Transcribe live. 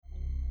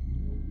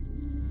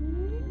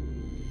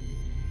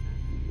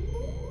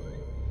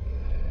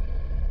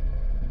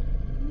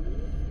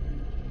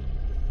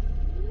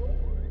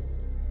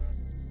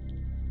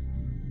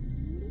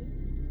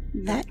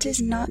that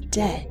is not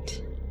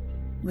dead,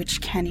 which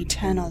can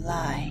eternal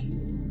lie,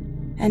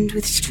 and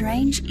with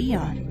strange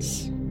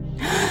eons.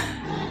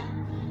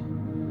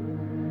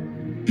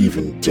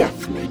 Even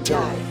death may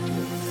die.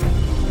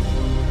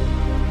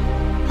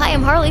 Hi,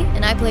 I'm Harley,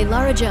 and I play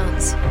Lara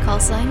Jones, call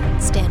sign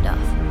Standoff.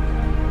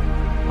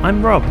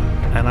 I'm Rob,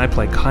 and I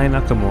play Kai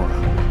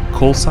Nakamura,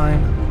 call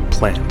sign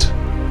Plant.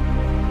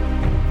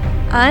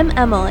 I'm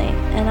Emily,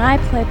 and I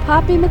play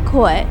Poppy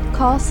McCoy,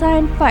 call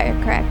sign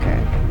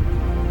Firecracker.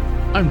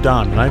 I'm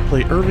Don, and I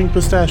play Irving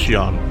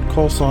Pistachion,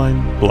 call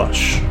sign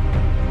Blush.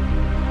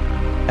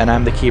 And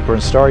I'm the keeper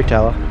and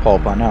storyteller, Paul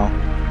Parnell.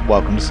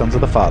 Welcome to Sons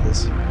of the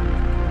Fathers.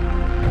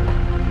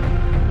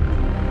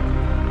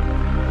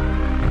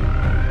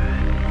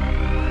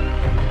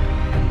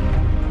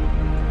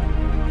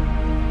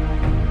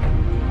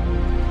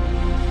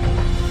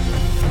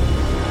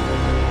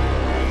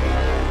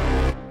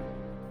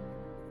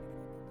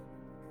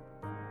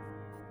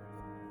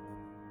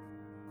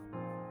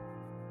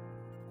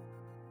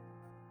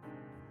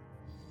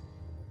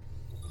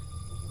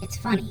 It's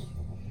funny.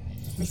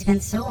 We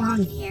spent so long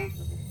in here,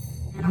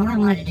 and all I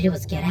wanted to do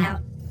was get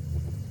out.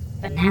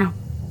 But now,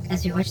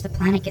 as we watch the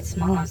planet get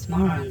smaller and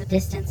smaller in the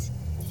distance,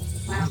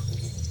 well,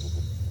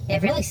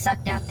 it really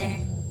sucked out there.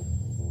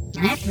 And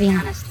I have to be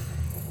honest,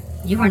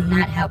 you are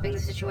not helping the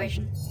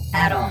situation.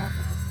 At all.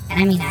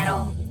 And I mean at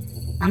all.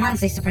 I'm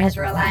honestly surprised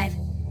we're alive.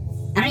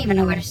 I don't even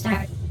know where to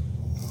start.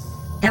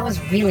 That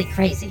was really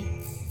crazy.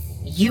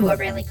 You were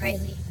really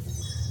crazy.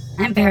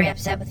 I'm very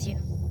upset with you.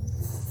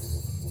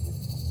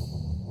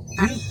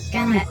 I'm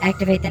gonna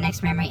activate the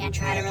next memory and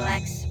try to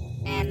relax.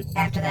 And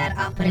after that,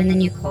 I'll put in the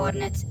new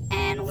coordinates,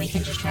 and we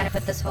can just try to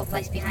put this whole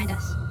place behind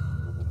us.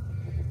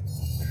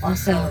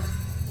 Also,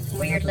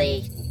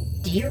 weirdly,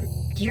 do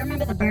you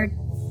remember the bird?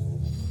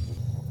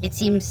 It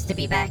seems to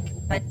be back,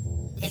 but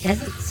it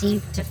doesn't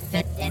seem to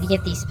fit any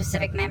of these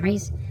specific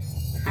memories.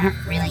 I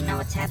don't really know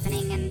what's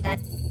happening, and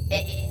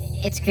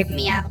it's creeping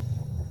me out.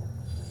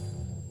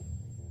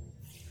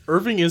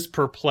 Irving is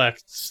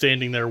perplexed,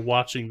 standing there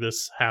watching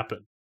this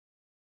happen.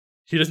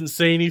 He doesn't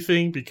say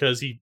anything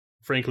because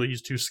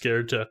he's too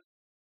scared to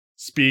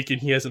speak,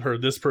 and he hasn't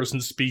heard this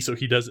person speak, so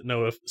he doesn't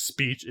know if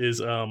speech is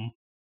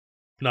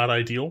not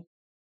ideal.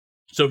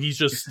 So he's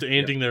just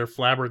standing there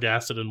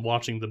flabbergasted and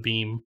watching the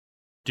beam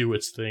do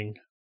its thing.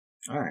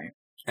 Alright.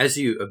 As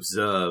you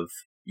observe,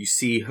 you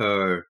see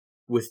her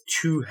with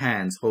two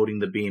hands holding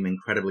the beam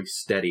incredibly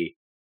steady.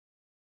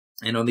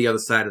 And on the other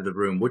side of the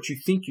room, what you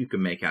think you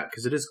can make out,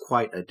 because it is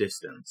quite a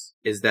distance,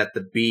 is that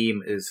the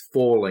beam is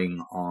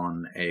falling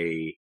on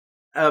a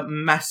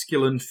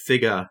masculine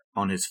figure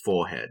on his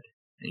forehead,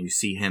 and you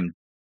see him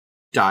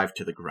dive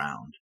to the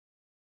ground.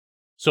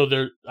 So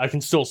I can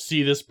still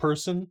see this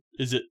person?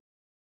 Is it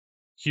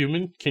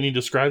human? Can you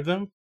describe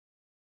them?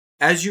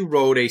 As you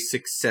rolled a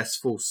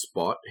successful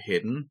spot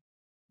hidden,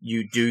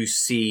 you do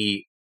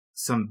see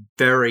some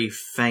very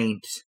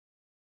faint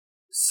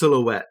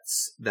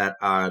silhouettes that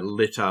are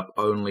lit up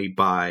only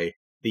by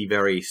the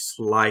very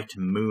slight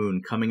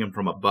moon coming in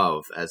from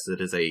above, as it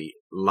is a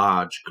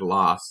large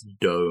glass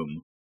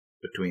dome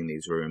between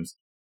these rooms,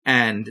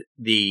 and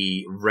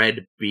the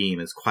red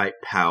beam is quite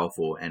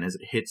powerful, and as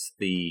it hits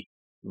the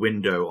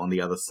window on the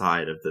other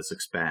side of this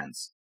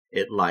expanse,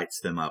 it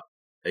lights them up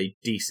a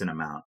decent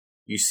amount.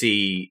 You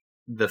see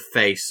the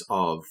face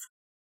of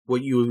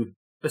what you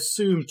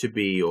assume to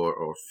be,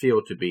 or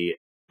feel to be,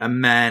 a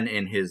man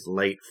in his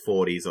late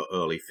 40s or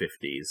early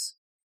 50s,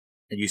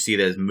 and you see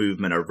there's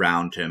movement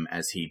around him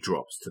as he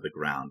drops to the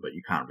ground, but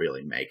you can't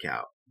really make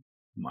out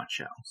much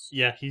else.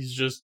 Yeah, he's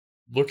just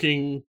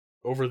looking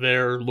over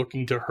there,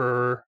 looking to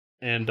her,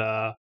 and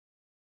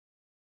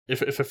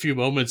if a few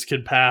moments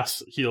can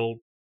pass, he'll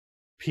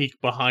peek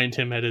behind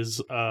him at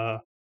his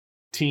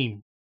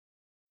team.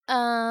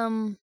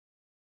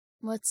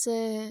 What's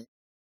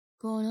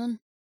going on?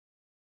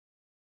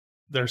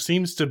 There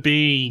seems to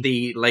be...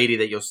 The lady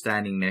that you're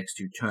standing next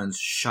to turns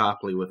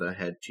sharply with her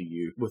head to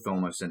you with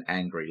almost an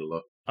angry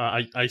look.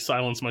 I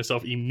silence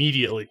myself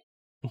immediately.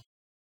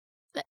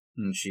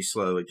 And she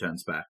slowly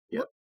turns back.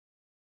 Yep.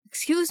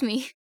 Excuse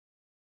me.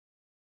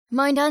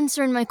 Mind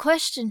answering my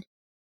question?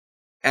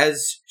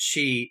 As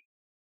she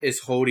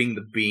is holding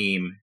the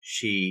beam,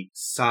 she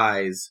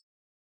sighs.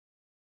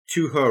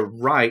 To her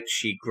right,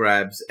 she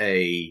grabs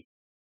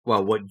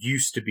what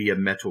used to be a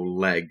metal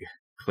leg,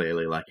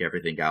 clearly like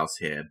everything else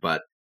here,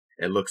 but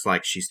it looks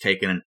like she's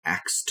taken an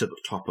axe to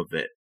the top of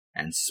it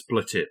and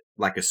split it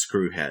like a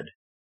screw head.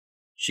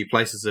 She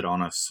places it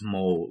on a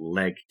small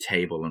leg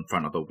table in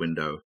front of the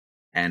window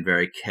and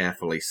very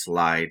carefully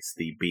slides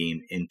the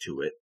beam into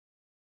it.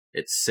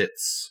 It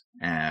sits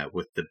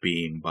with the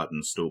beam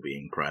button still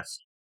being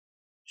pressed.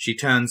 She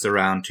turns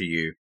around to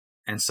you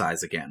and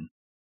sighs again.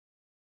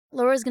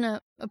 Laura's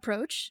gonna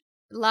approach.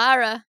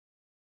 Laura's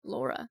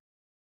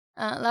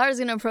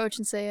gonna approach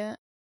and say,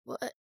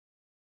 what?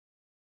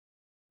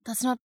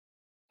 That's not...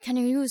 Can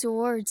you use your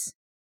words?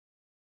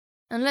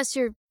 Unless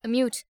you're a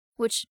mute,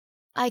 which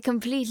I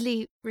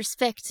completely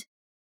respect.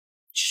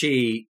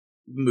 She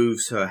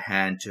moves her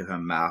hand to her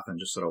mouth and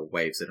just sort of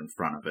waves it in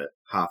front of it,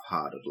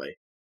 half-heartedly.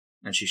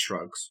 And she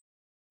shrugs.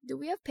 Do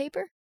we have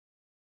paper?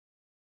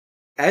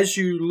 As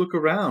you look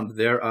around,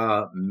 there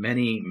are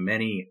many,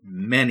 many,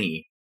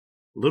 many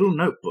little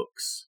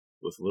notebooks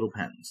with little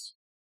pens.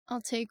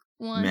 I'll take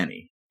one.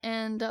 Many.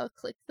 And I'll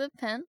click the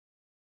pen.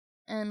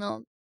 And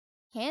I'll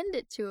hand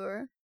it to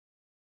her.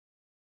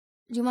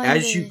 Do you mind?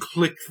 As you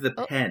click the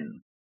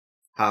pen,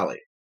 Harley,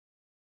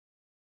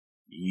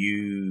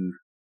 you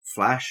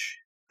flash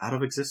out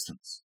of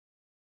existence.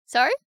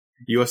 Sorry?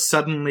 You are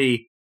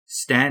suddenly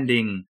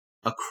standing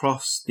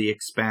across the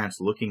expanse,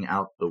 looking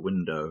out the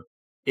window.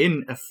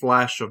 In a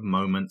flash of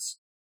moments,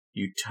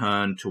 you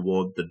turn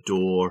toward the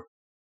door,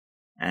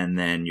 and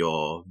then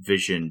your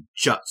vision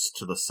juts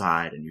to the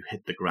side and you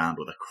hit the ground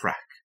with a crack.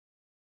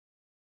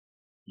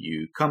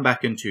 You come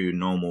back into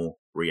normal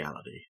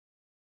reality.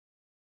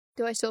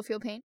 Do I still feel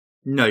pain?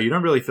 No, you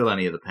don't really feel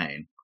any of the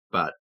pain,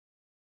 but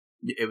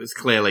it was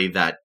clearly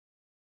that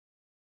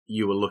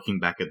you were looking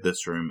back at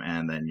this room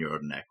and then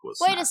your neck was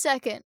Wait snapped. a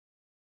second.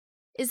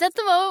 Is that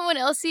the moment when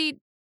Elsie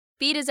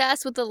beat his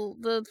ass with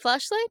the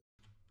flashlight?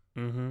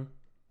 Mm-hmm.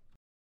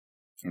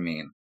 I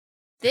mean...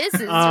 This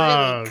is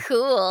really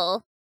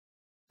cool.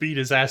 Beat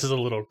his ass is a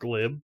little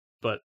glib,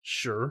 but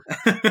sure.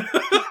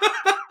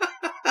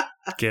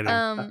 Get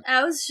him.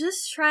 I was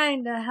just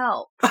trying to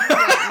help.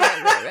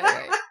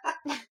 Right.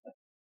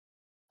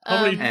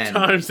 How many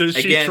times has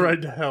she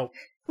tried to help?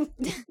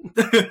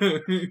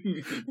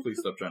 Please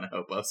stop trying to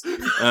help us.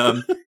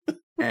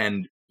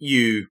 And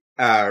you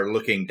are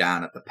looking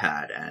down at the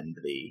pad and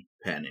the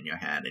pen in your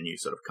hand, and you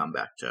sort of come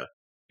back to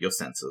your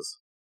senses.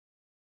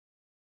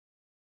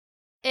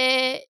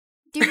 Do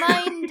you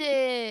mind...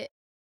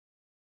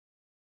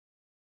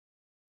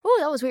 Oh,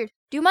 that was weird.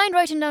 Do you mind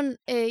writing down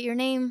your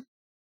name,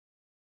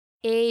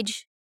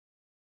 age,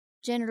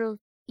 general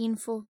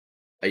info?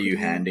 Are you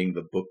handing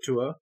the book to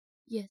her?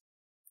 Yes.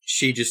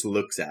 She just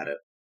looks at it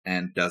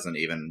and doesn't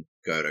even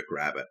go to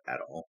grab it at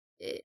all.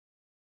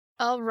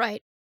 All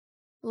right.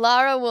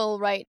 Lara will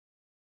write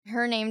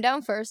her name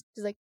down first.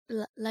 She's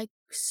like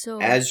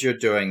so. As you're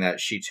doing that,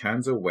 she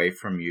turns away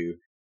from you,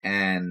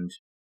 and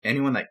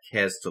anyone that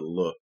cares to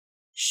look,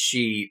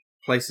 she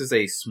places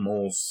a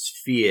small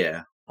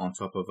sphere on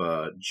top of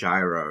a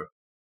gyro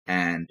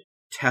and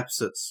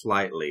taps it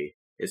slightly.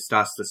 It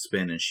starts to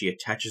spin, and she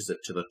attaches it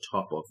to the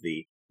top of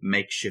the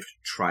makeshift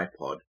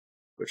tripod,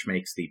 which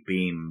makes the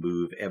beam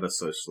move ever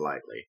so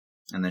slightly.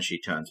 And then she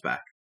turns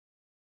back.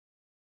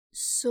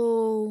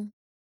 So,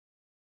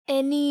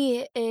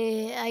 any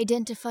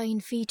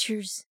identifying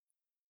features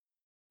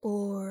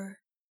or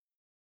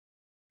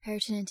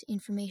pertinent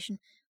information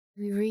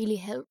would be really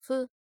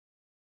helpful,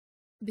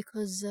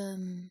 because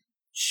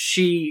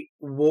She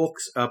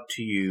walks up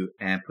to you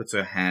and puts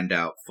her hand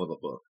out for the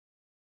book.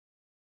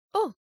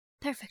 Oh,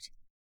 perfect.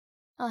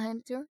 I'll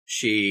hand it to her.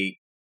 She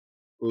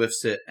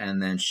lifts it,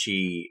 and then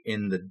she,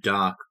 in the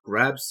dark,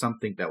 grabs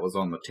something that was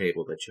on the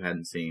table that you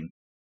hadn't seen,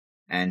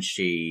 and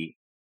she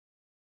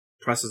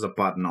presses a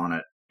button on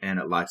it, and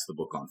it lights the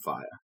book on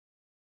fire.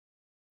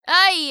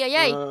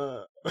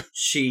 Ay.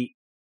 She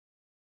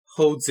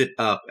holds it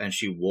up, and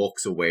she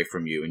walks away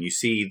from you, and you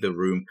see the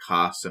room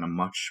cast in a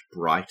much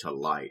brighter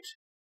light.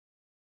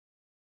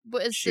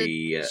 But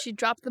she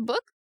dropped the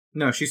book?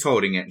 No, she's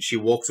holding it, and she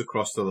walks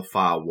across to the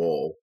far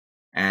wall.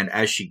 And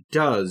as she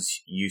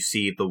does, you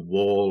see the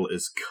wall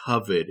is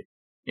covered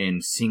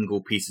in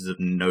single pieces of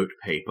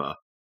notepaper,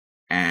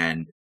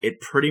 and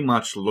it pretty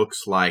much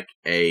looks like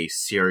a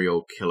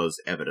serial killer's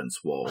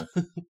evidence wall.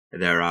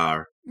 There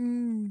are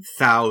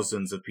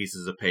thousands of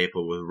pieces of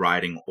paper with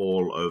writing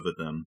all over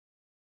them,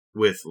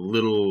 with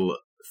little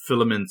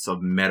filaments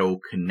of metal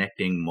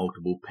connecting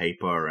multiple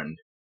paper, and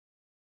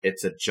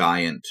it's a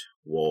giant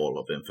wall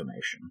of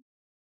information.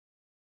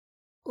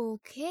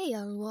 Okay,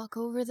 I'll walk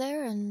over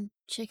there and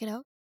check it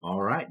out.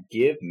 Alright,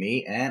 give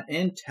me an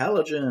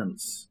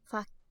intelligence.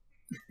 Fuck.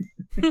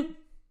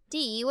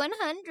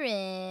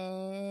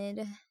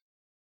 D100.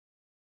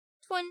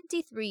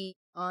 23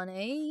 on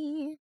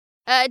a...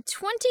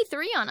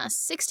 23 on a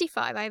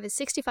 65. I have a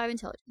 65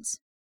 intelligence.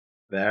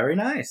 Very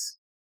nice.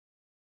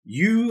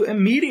 You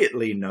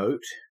immediately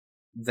note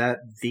that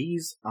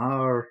these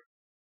are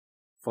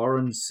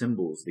foreign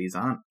symbols. These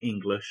aren't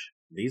English.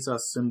 These are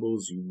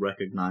symbols you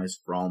recognize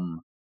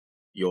from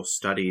your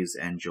studies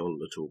and your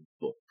little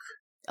book.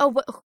 Oh,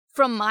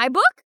 from my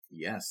book?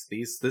 Yes,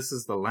 this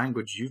is the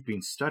language you've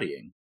been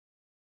studying.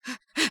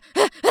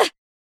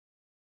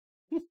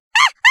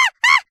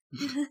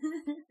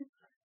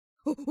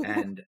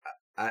 And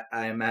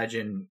I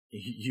imagine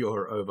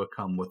you're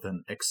overcome with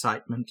an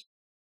excitement.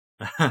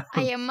 I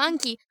am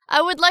monkey.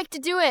 I would like to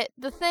do it.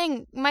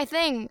 My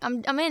thing.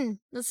 I'm in.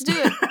 Let's do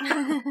it.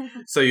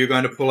 So you're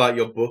going to pull out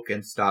your book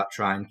and start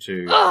trying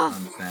to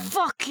understand.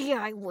 Fuck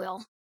yeah, I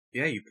will.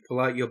 Yeah, you pull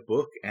out your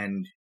book,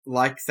 and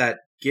like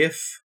that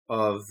gif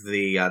of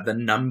the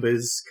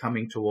numbers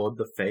coming toward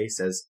the face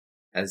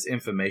as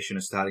information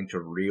is starting to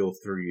reel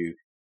through you,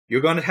 you're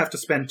going to have to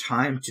spend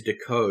time to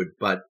decode,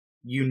 but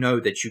you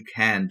know that you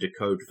can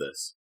decode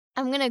this.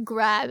 I'm gonna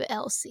grab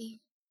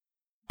Elsie.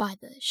 by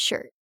the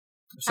shirt.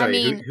 Sorry, I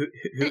mean, who are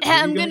you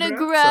I'm gonna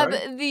grab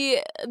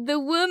Sorry. the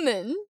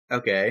woman.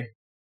 Okay.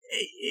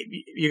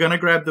 You're gonna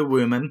grab the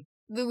woman.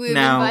 The woman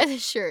Now, by the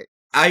shirt.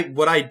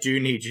 What I do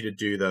need you to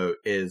do though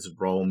is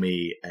roll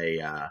me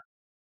an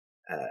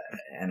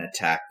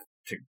attack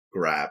to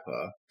grab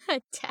her.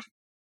 Attack.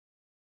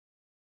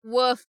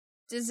 Woof.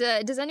 Does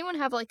anyone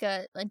have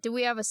do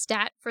we have a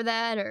stat for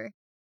that, or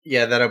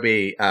Yeah, that'll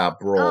be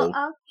brawl. Oh,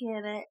 I'll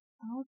get it.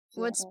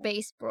 what's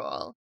base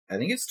brawl? I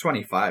think it's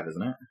 25,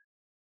 isn't it?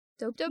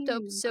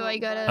 Dope. So I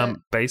gotta.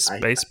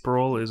 Base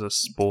brawl is a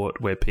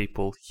sport where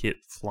people hit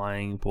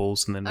flying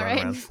balls and then run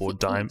Alright. around 4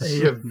 diamonds.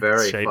 You're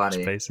very shaped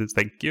funny. Bases.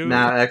 Thank you.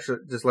 Now, actually,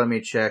 just let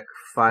me check.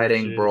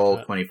 Fighting Appreciate brawl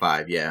that.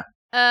 25. Yeah.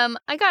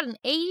 I got an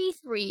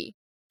 83.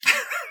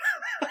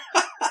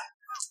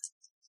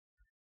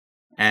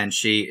 And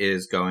she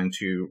is going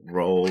to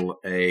roll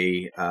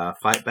a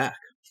fight back.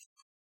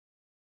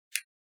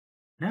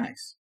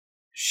 Nice.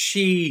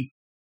 She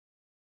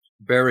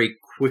very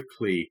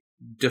quickly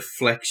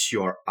deflects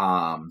your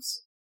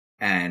arms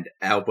and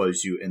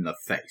elbows you in the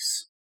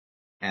face.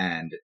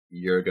 And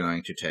you're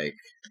going to take...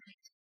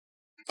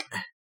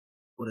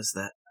 What is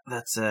that?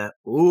 That's a...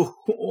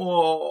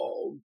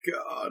 Oh,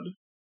 God.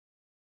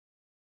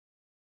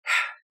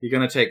 You're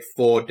going to take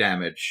 4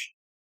 damage.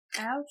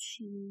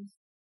 Ouchie.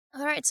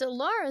 Alright, so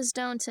Laura's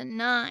down to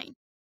 9.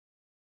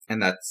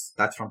 And that's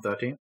from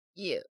 13?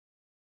 You.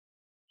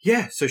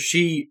 Yeah, so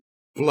she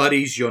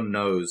bloodies your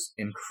nose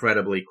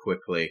incredibly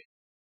quickly.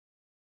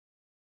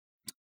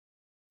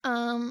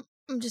 I'm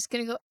just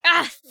gonna go,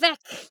 fuck!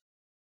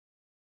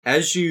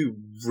 As you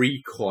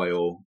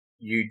recoil,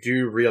 you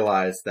do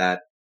realize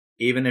that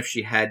even if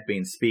she had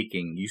been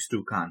speaking, you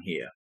still can't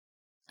hear.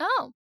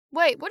 Oh,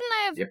 wait, wouldn't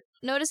I have Yep.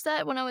 noticed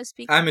that when I was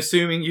speaking? I'm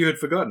assuming you had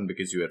forgotten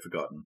because you had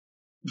forgotten.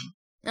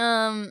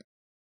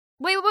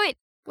 Wait,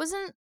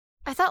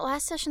 I thought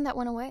last session that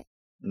went away.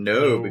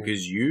 No, Oh.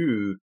 because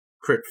you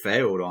crit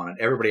failed on it.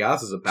 Everybody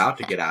else is about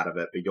to get out of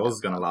it, but yours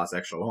is going to last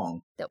extra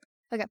long.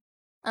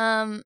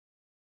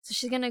 So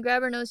she's gonna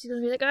grab her nose, she's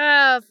gonna be like,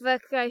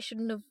 fuck, I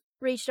shouldn't have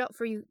reached out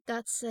for you.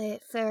 That's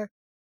fair.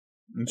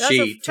 And That's she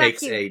a fuck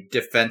takes you. a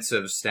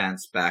defensive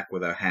stance back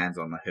with her hands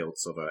on the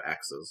hilts of her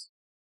axes.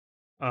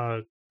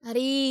 At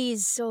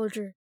ease,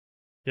 soldier.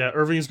 Yeah,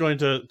 Irving's going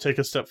to take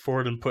a step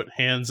forward and put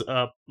hands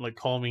up, like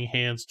calming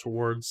hands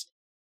towards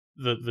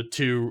the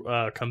two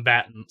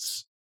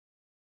combatants.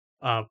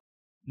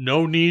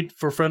 No need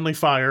for friendly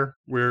fire.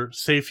 We're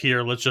safe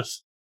here. Let's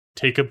just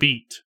take a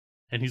beat.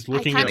 And he's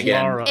looking can't at hear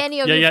Lara.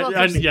 any of yeah, you yeah,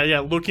 fuckers. yeah.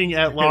 Looking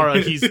at Lara,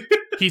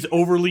 he's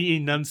overly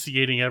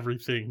enunciating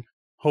everything,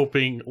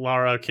 hoping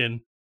Lara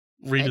can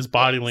read his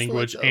body It's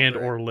language like and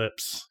over. or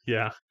lips.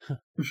 Yeah.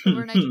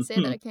 Over and I can say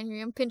that I can't hear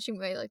you. I'm pinching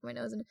my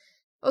nose. And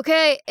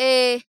okay,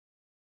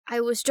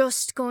 I was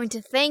just going to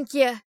thank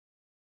you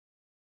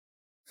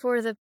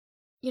for the.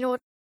 You know what?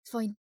 It's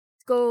fine.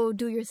 Go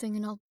do your thing,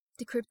 and I'll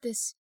decrypt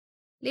this.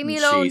 Leave me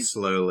alone.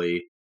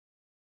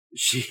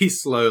 She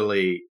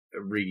slowly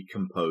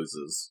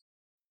recomposes.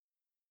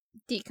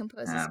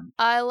 Decomposes.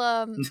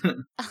 I'll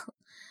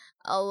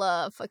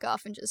fuck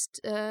off and just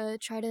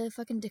try to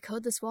fucking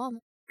decode this wall.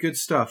 Good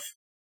stuff.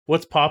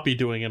 What's Poppy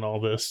doing in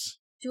all this?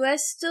 Am I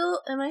still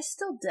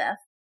deaf?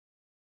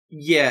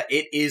 Yeah,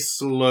 it is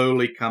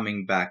slowly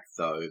coming back,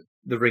 though.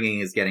 The ringing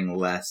is getting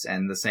less,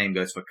 and the same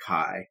goes for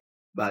Kai,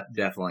 but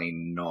definitely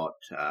not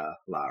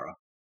Lara.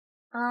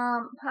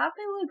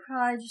 Poppy would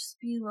probably just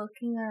be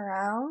looking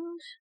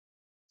around.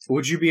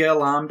 Would you be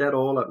alarmed at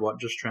all at what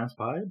just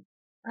transpired?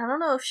 I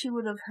don't know if she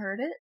would have heard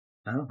it.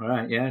 Oh,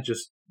 right, yeah,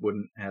 just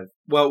wouldn't have...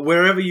 Well,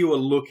 wherever you were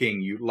looking,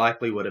 you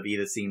likely would have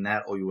either seen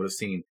that or you would have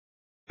seen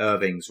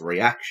Irving's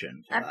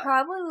reaction to I that.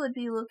 probably would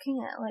be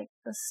looking at, like,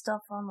 the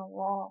stuff on the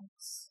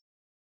walls.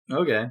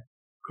 Okay,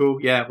 cool,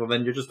 yeah, well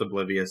then you're just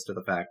oblivious to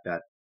the fact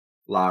that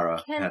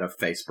Lara had her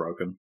face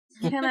broken.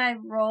 Can I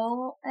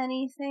roll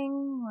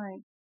anything,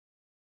 like,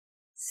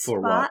 For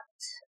spot? what?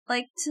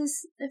 Like,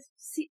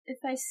 if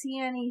I see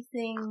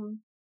anything,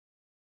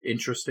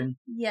 Interesting?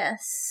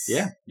 yes.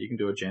 Yeah, you can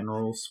do a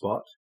general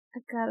spot. I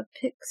gotta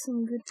pick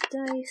some good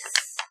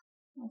dice.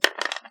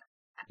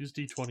 Use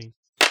D20.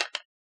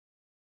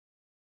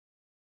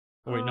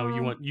 Oh, wait, no,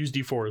 you want use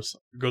D4s.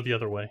 Go the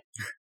other way.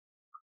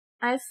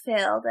 I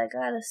failed. I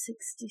got a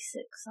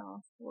 66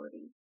 on 40.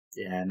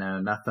 Yeah, no,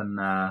 nothing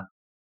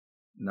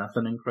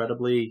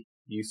incredibly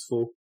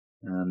useful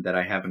that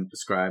I haven't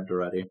described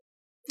already.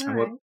 And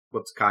Alright.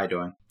 what's Kai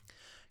doing?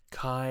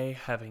 Kai,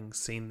 having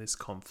seen this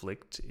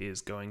conflict,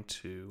 is going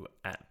to,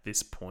 at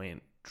this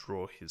point,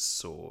 draw his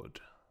sword.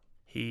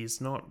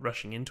 He's not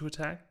rushing into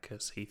attack,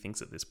 because he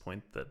thinks at this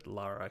point that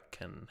Lara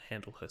can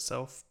handle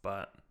herself,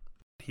 but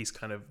he's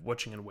kind of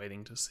watching and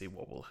waiting to see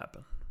what will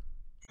happen.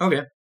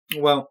 Okay.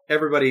 Well,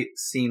 everybody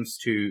seems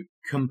to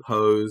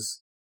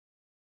compose.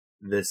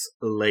 This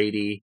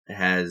lady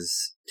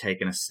has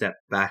taken a step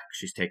back.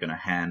 She's taken her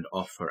hand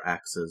off her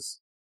axes,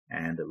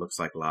 and it looks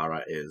like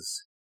Lara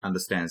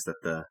understands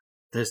that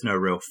there's no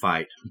real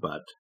fight,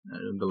 but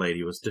the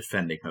lady was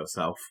defending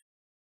herself.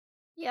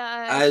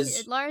 Yeah,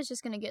 Lara's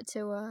just gonna get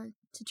to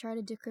try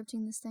to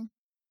decrypting this thing.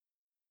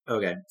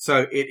 Okay,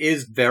 so it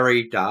is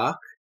very dark,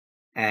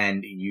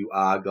 and you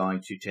are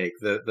going to take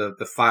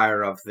the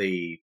fire of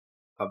the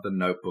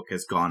notebook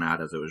has gone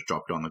out as it was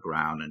dropped on the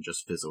ground and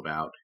just fizzled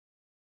out.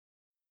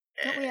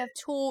 Don't we have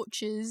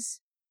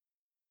torches?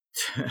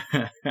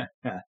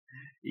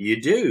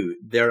 You do.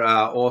 There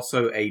are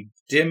also a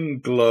dim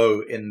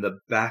glow in the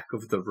back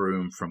of the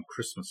room from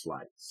Christmas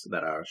lights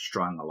that are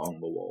strung along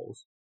the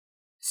walls.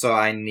 So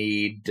I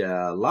need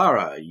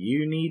Lara.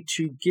 You need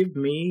to give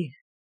me.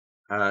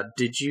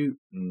 Did you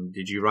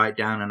write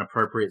down an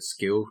appropriate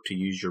skill to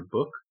use your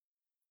book?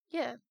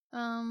 Yeah.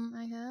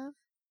 I have.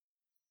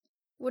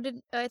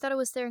 I thought it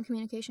was there in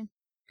communication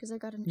because I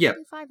got an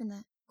 85 in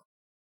that.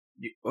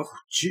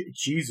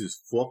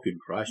 Jesus fucking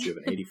Christ! You have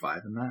an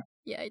 85 in that?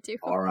 Yeah, I do.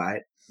 All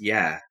right.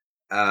 Yeah.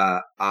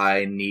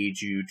 I need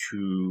you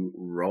to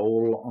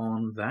roll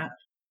on that.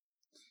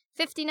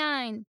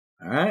 59.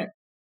 All right.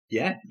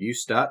 Yeah, you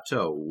start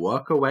to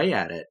work away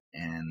at it,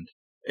 and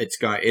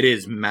it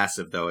is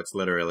massive, though. It's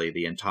literally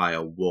the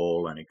entire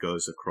wall, and it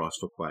goes across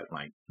for quite,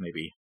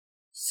 maybe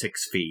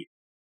 6 feet.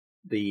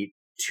 The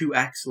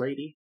 2-axe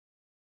lady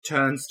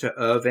turns to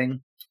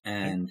Irving,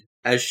 and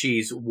as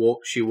she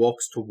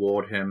walks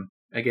toward him,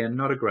 again,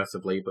 not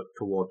aggressively, but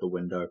toward the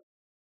window.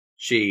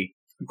 She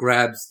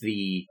grabs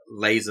the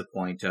laser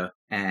pointer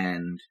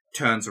and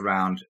turns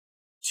around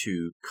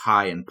to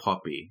Kai and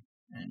Poppy,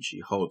 and she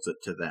holds it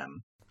to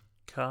them.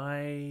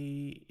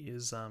 Kai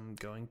is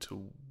going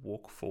to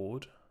walk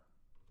forward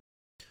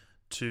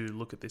to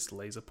look at this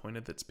laser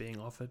pointer that's being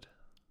offered.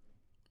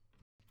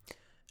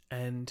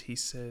 And he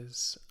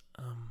says,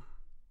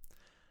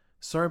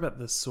 sorry about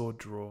the sword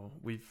draw.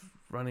 We've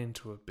run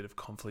into a bit of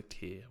conflict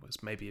here. It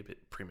was maybe a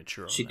bit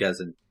premature. She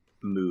doesn't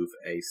move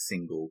a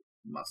single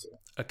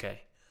muscle.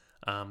 Okay.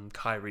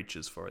 Kai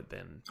reaches for it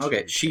then.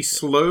 Okay, she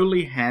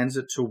slowly hands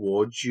it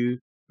towards you,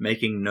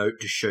 making note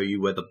to show you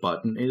where the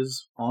button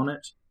is on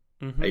it.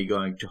 Mm-hmm. Are you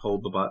going to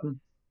hold the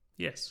button?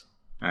 Yes.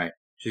 Alright.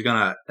 She's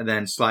gonna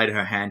then slide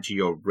her hand to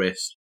your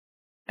wrist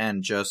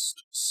and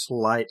just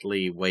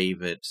slightly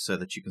wave it so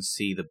that you can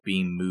see the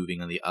beam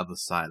moving on the other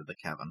side of the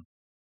cavern.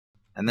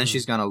 And then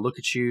she's gonna look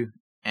at you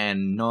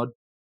and nod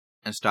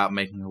and start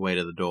making her way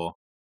to the door.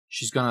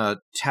 She's gonna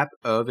tap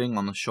Irving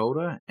on the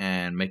shoulder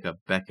and make a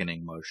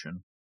beckoning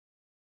motion.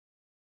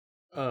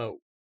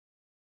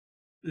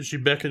 Is she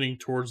beckoning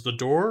towards the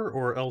door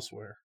or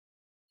elsewhere?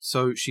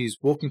 So she's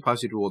walking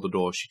past you toward the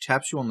door. She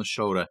taps you on the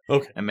shoulder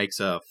and makes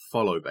a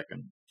follow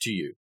beckon to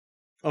you.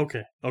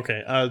 Okay.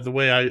 The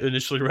way I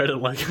initially read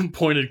it,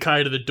 pointed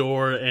Kai to the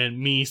door and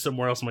me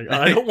somewhere else. I'm like,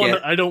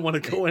 I don't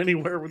want to go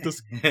anywhere with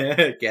this.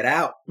 Get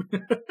out.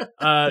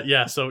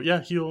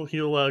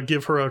 He'll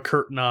give her a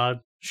curt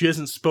nod. She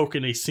hasn't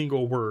spoken a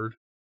single word.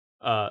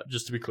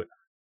 Just to be clear.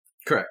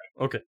 Correct.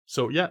 Okay.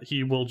 So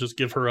he will just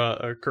give her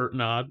a curt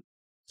nod.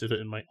 Did it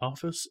in my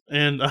office,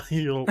 and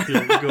he'll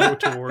go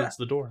towards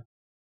the door.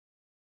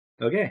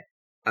 Okay.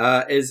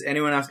 Is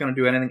anyone else going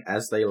to do anything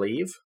as they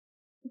leave?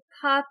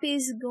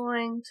 Poppy's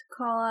going to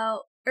call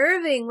out,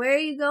 Irving, where are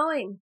you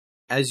going?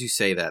 As you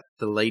say that,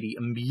 the lady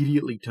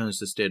immediately turns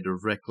to stare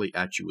directly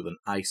at you with an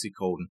icy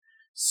cold and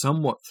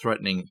somewhat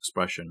threatening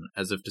expression,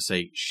 as if to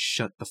say,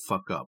 shut the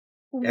fuck up.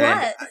 What?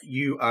 And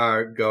you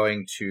are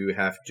going to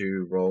have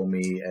to roll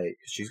me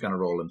she's going to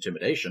roll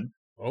intimidation.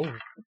 Oh.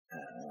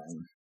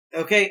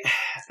 Okay.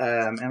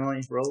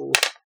 Emily, roll.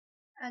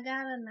 I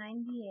got a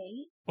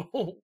 98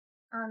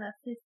 on a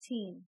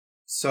 15.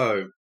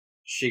 So,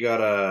 she got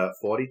a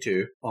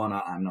 42 on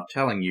a I'm not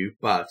telling you,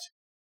 but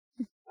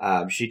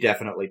she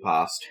definitely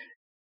passed.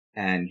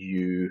 And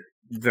you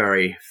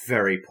very,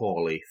 very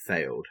poorly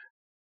failed.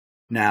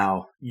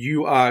 Now,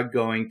 you are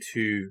going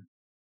to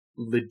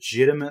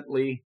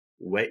legitimately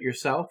wet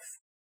yourself.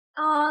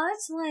 Aw,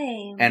 that's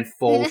lame. And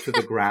fall to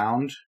the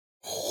ground.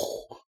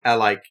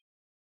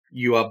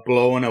 You are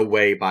blown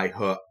away by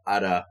her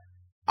utter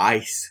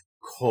ice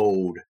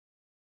cold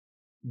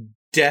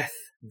death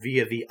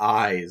via the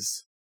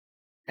eyes.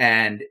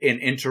 And in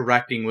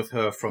interacting with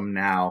her from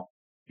now,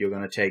 you're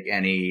going to take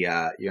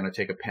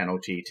a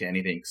penalty to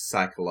anything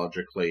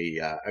psychologically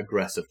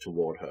aggressive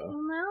toward her.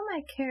 Well, now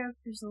my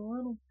character's a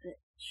little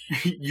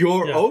bitch.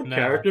 Your old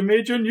character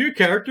made your new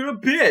character a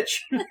bitch.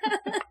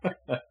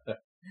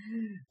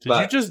 Did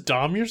you just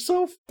dom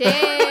yourself?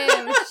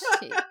 Damn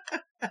shit.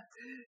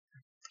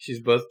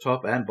 She's both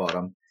top and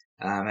bottom.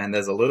 And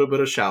there's a little bit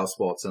of shower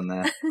sports in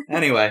there.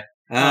 Anyway.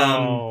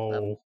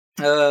 Oh,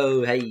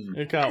 hey.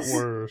 It got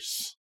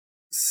worse.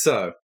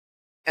 So,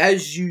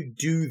 as you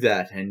do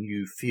that and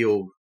you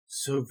feel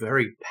so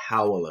very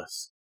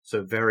powerless,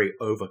 so very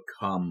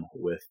overcome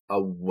with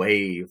a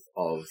wave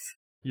of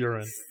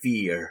urine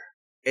fear,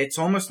 it's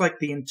almost like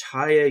the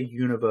entire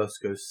universe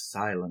goes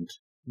silent,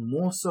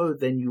 more so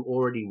than you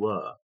already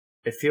were.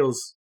 It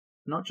feels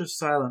not just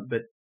silent,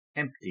 but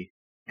empty.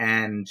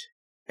 And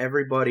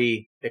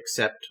everybody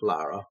except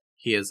Lara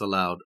hears a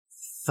loud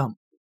thump,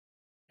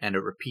 and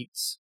it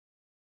repeats,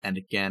 and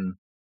again,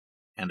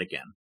 and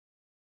again.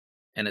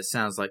 And it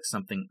sounds like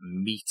something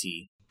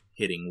meaty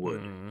hitting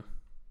wood. Mm.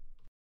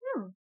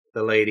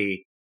 The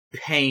lady,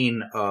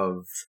 pain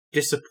of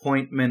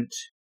disappointment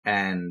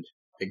and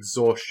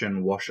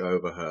exhaustion wash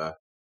over her,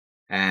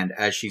 and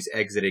as she's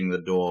exiting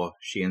the door,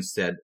 she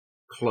instead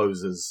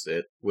closes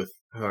it with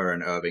her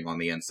and Irving on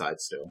the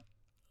inside still.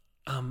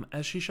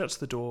 As she shuts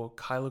the door,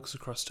 Kai looks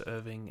across to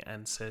Irving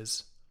and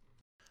says,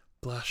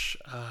 Blush,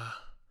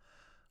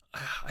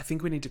 I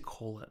think we need to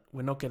call it.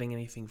 We're not getting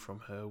anything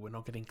from her. We're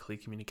not getting clear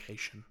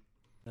communication.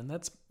 And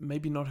that's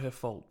maybe not her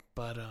fault,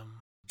 but,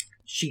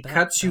 She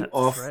cuts you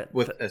off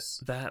with a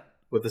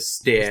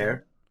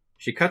stare.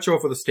 She cuts you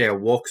off with a stare,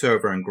 walks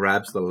over and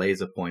grabs the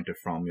laser pointer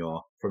from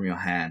your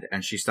hand,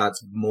 and she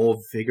starts more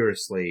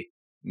vigorously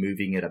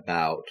moving it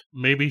about.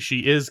 Maybe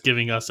she is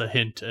giving us a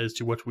hint as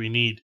to what we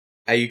need.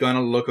 Are you going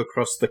to look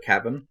across the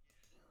cavern?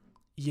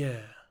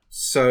 Yeah.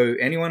 So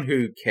anyone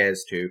who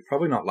cares to,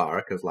 probably not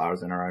Lara, because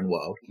Lara's in her own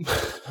world,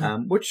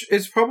 which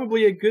is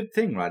probably a good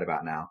thing right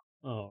about now.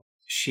 Oh.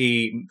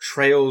 She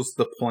trails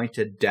the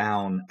pointer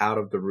down out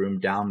of the room,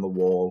 down the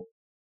wall,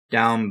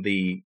 down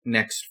the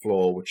next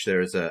floor, which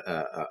there is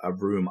a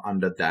room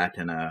under that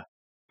and a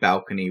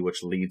balcony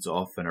which leads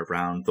off and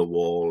around the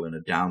wall in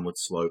a downward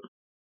slope.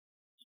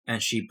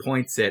 And she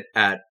points it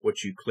at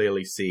what you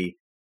clearly see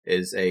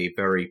is a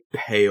very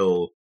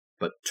pale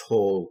but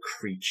tall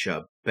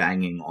creature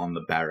banging on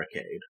the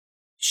barricade.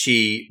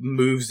 She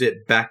moves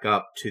it back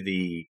up to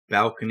the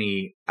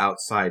balcony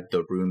outside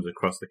the rooms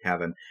across the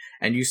cavern,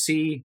 and you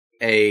see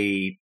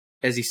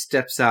as he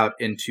steps out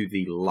into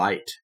the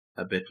light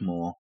a bit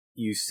more,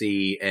 you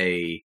see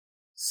a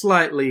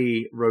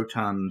slightly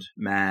rotund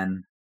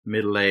man,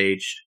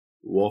 middle-aged,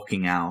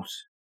 walking out,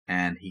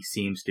 and he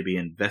seems to be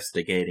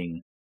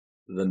investigating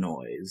the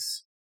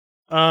noise.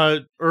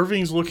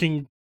 Irving's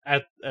looking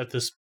at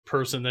this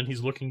person, then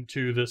he's looking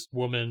to this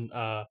woman,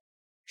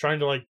 trying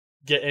to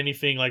get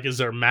anything, is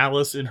there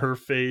malice in her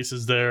face?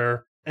 Is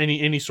there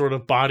any sort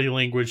of body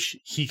language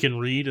he can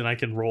read? And I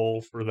can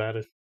roll for that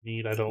if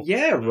need. I don't.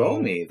 Yeah,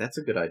 roll me. That's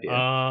a good idea.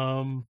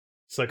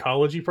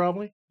 Psychology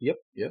probably. Yep.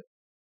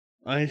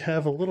 I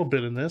have a little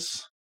bit in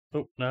this.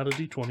 Oh, not a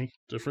D20.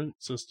 Different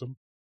system.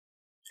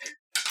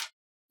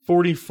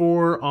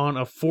 44 on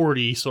a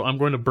 40, so I'm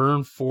going to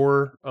burn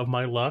 4 of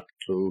my luck.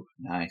 Ooh,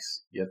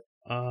 nice. Yep.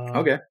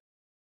 Okay.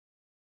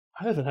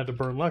 I haven't had to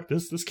burn luck.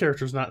 This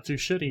character's not too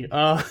shitty.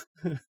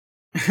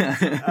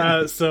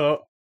 So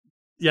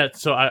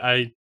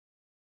I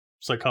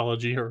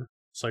psychology or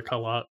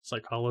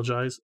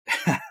psychologize.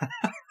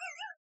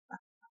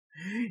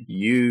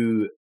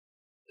 You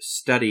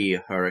study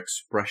her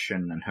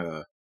expression and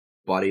her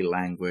body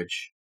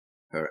language,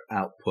 her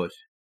output.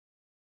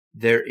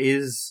 There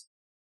is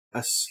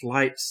a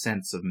slight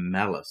sense of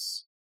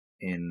malice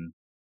in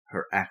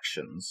her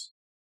actions,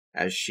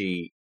 as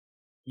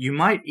you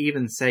might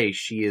even say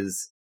she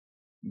is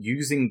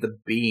using the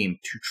beam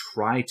to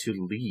try to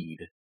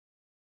lead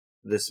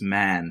this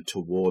man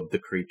toward the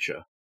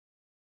creature.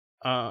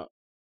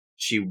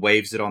 She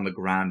waves it on the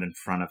ground in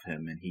front of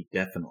him, and he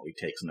definitely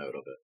takes note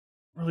of it.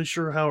 Really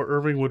sure how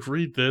Irving would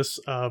read this.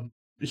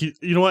 You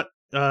know what?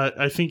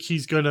 I think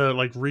he's gonna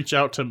reach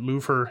out to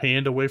move her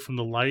hand away from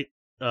the light,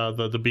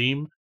 the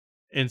beam,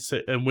 and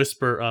say and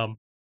whisper,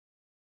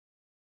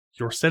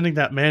 "You're sending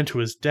that man to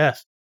his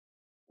death."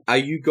 Are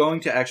you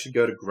going to actually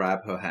go to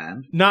grab her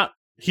hand?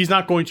 He's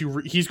not going to.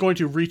 He's going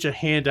to reach a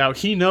hand out.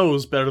 He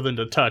knows better than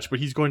to touch, but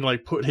he's going to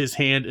put his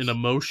hand in a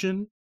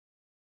motion,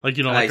 he's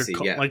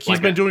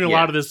been doing a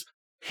lot of this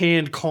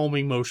hand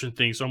calming motion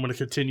thing. So I'm going to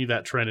continue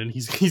that trend, and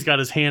he's got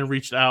his hand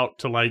reached out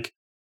to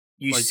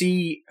You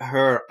see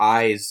her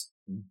eyes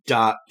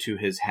dart to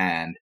his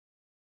hand,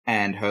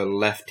 and her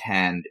left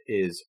hand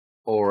is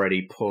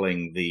already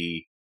pulling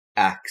the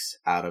axe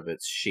out of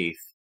its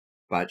sheath,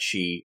 but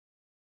she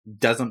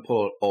doesn't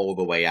pull it all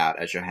the way out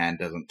as your hand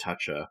doesn't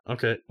touch her.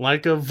 Okay,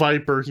 like a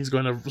viper, he's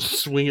going to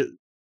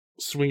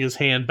swing his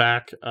hand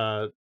back,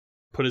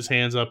 put his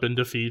hands up in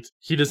defeat.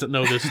 He doesn't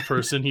know this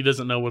person. He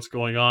doesn't know what's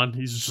going on.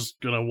 He's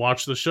just going to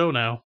watch the show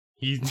now.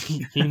 He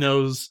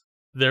knows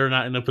they're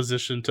not in a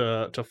position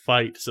to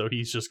fight, so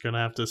he's just going to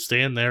have to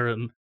stand there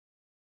and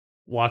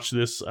watch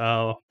this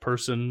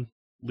person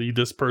lead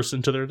this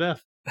person to their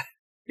death.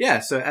 Yeah,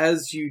 so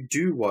as you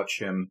do watch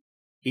him,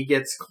 he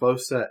gets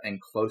closer and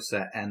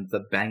closer, and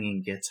the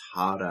banging gets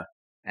harder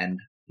and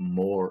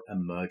more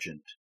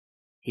emergent.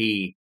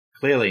 He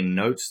clearly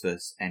notes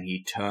this, and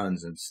he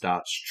turns and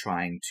starts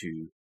trying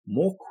to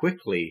more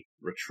quickly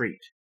retreat.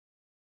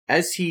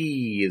 As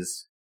he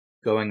is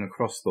going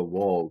across the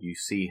wall, you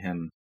see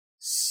him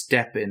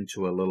step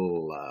into a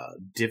little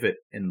divot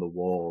in the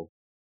wall,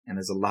 and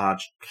there's a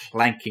large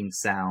clanking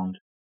sound,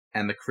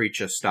 and the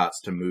creature starts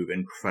to move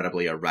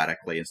incredibly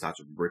erratically and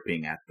starts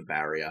ripping at the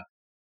barrier,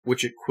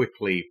 which it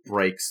quickly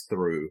breaks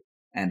through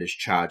and is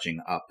charging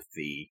up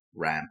the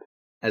ramp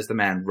as the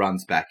man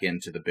runs back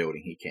into the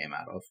building he came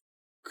out of.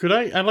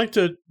 I'd like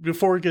to,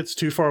 before it gets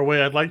too far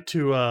away, I'd like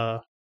to,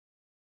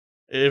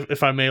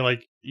 if I may,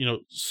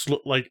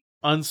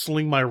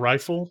 unsling my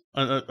rifle,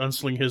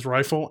 unsling his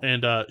rifle,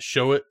 and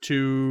show it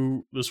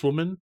to this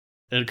woman,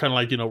 and kind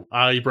of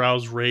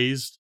eyebrows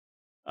raised,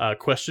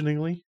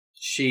 questioningly.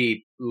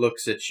 She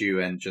looks at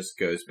you and just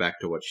goes back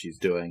to what she's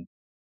doing.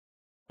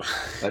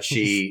 But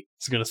she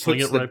He's gonna swing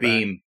puts it the right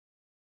beam.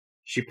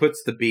 She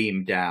puts the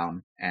beam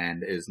down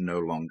and is no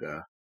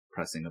longer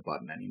pressing a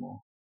button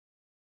anymore.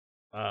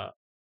 back.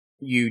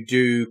 You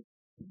do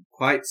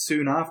quite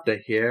soon after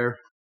hear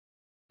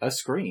a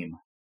scream.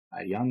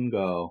 A young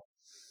girl.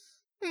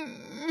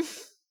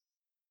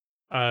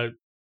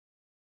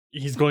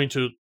 He's going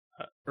to.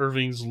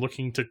 Irving's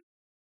looking to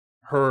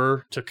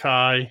her, to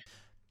Kai.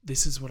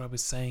 This is what I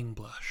was saying,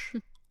 Blush.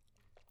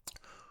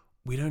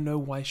 We don't know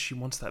why she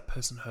wants that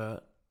person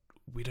hurt.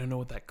 We don't know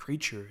what that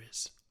creature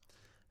is.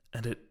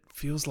 And it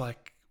feels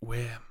like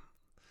we're...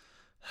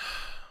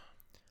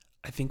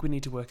 I think we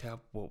need to work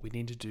out what we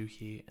need to do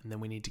here, and then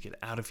we need to get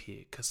out of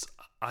here, because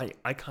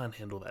I can't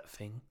handle that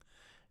thing.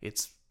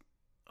 It's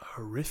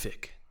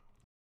horrific.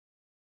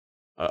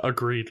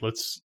 Agreed,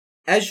 let's...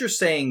 As you're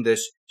saying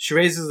this, she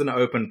raises an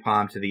open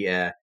palm to the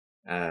air,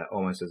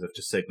 almost as if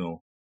to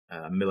signal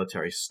a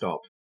military stop.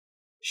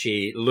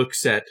 She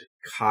looks at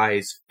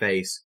Kai's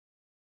face,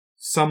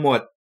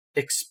 somewhat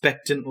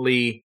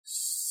expectantly,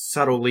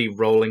 subtly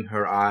rolling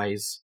her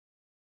eyes.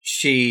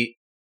 She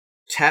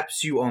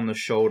taps you on the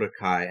shoulder,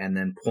 Kai, and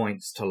then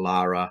points to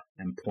Lara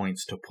and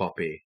points to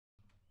Poppy.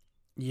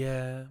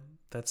 Yeah,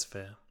 that's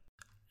fair.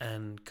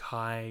 And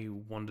Kai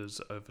wanders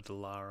over to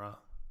Lara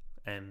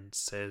and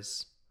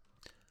says,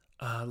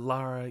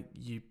 Lara,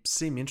 you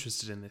seem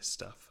interested in this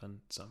stuff,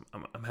 and so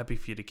I'm happy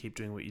for you to keep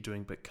doing what you're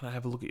doing, but can I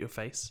have a look at your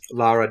face?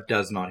 Lara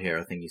does not hear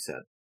a thing you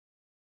said.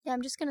 Yeah,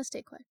 I'm just gonna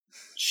stay quiet.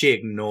 She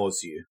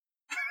ignores you.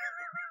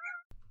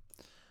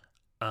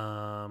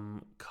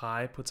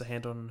 Kai puts a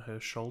hand on her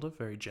shoulder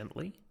very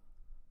gently.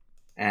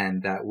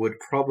 And that would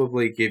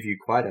probably give you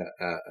quite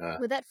a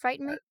Would that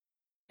frighten me?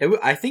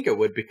 I think it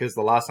would, because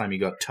the last time you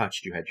got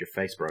touched, you had your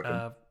face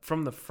broken.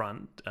 From the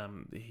front,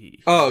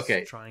 he's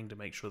okay. trying to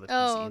make sure that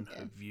he's in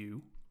her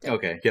view.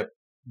 Okay, yep.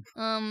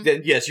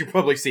 Then, yes, you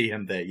probably see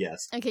him there,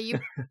 yes. Okay,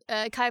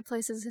 Kai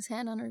places his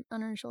hand on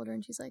her shoulder,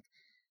 and she's like...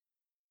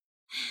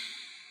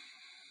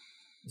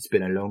 It's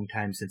been a long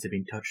time since I've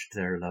been touched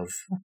there, love.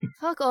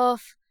 Fuck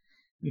off.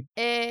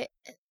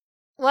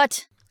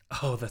 What?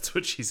 Oh, that's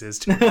what she says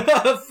to me.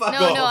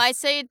 No, I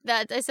said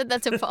that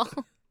to Paul.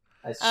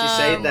 She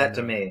said that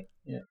to me.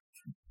 Yeah.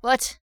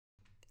 What?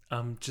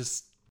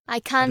 Just... I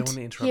can't I don't want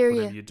to interrupt hear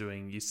whatever you. you're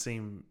doing. You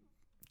seem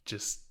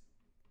just...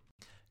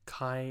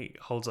 Kai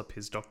holds up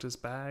his doctor's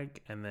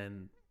bag and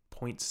then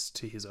points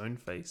to his own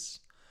face.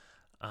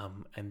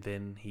 And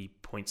then he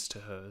points to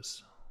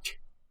hers.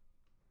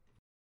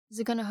 Is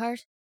it gonna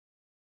hurt?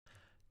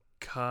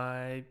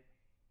 Kai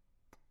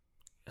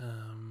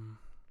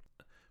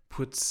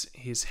puts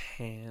his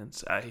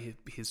hands,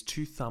 his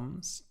two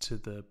thumbs to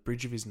the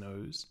bridge of his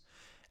nose,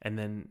 and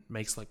then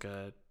makes like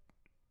a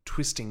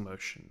twisting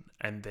motion,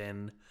 and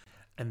then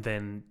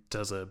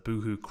does a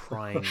boohoo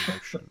crying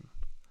motion.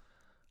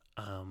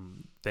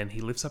 Then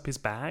he lifts up his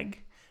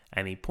bag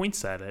and he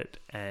points at it,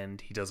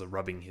 and he does a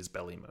rubbing his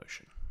belly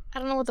motion. I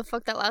don't know what the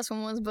fuck that last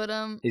one was, but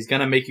He's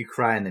gonna make you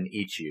cry and then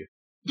eat you.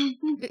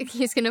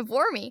 He's gonna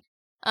bore me.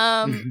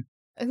 No,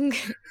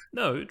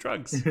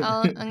 drugs.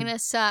 I'm gonna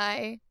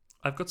sigh.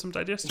 I've got some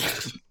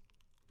digestion.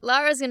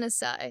 Lara's gonna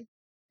sigh,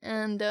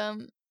 and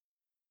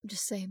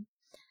just say,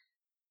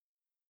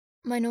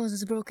 "My nose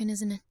is broken,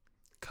 isn't it?"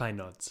 Kai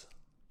nods.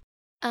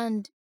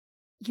 And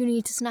you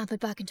need to snap it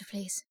back into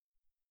place.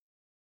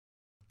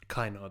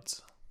 Kai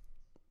nods.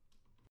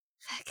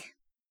 Fuck.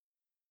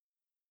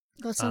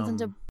 Got something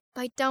to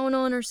bite down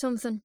on or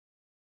something.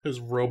 His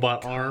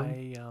robot arm.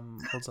 Kai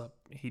holds up.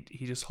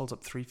 He just holds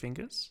up 3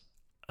 fingers,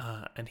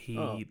 and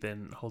he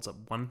then holds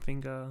up 1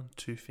 finger,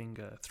 2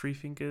 finger, 3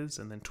 fingers,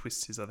 and then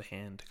twists his other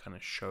hand to kind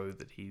of show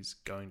that he's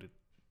going to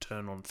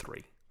turn on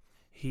 3.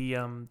 He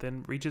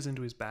then reaches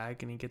into his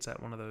bag and he gets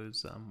out one of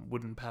those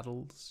wooden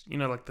paddles. You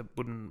know, like the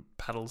wooden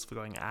paddles for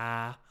going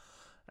ah,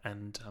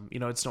 and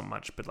it's not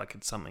much, but like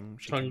it's something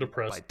she can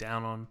bite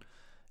down on,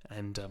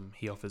 and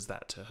he offers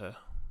that to her.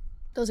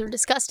 Those are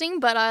disgusting,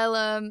 but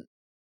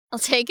I'll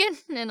take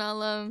it, and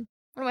I'll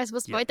what am I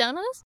supposed to bite down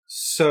on this?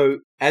 So,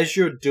 as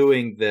you're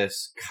doing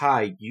this,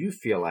 Kai, you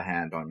feel a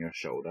hand on your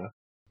shoulder.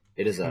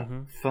 It is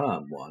a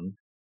firm one,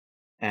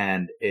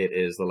 and it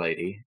is the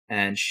lady,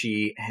 and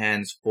she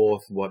hands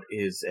forth what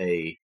is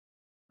it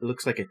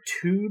looks like a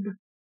tube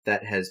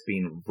that has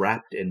been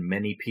wrapped in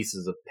many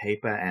pieces of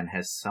paper and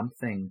has some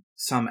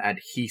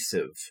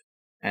adhesive,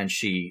 and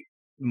she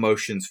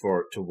motions for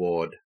it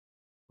toward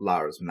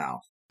Lara's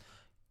mouth.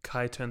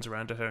 Kai turns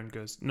around to her and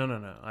goes, No,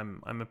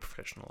 I'm a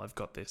professional. I've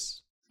got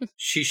this.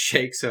 She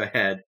shakes her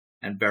head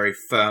and very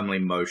firmly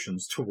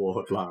motions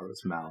toward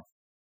Lara's mouth.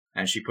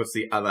 And she puts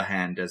the other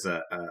hand as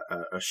a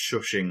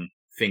shushing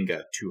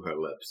finger to her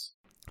lips.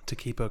 To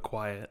keep her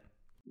quiet.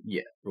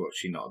 Yeah, well,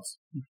 she nods.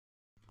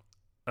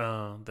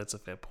 That's a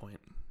fair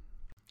point.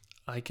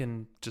 I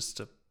can just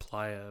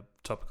apply a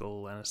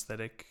topical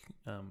anesthetic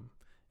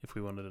if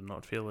we wanted to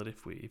not feel it,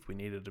 if we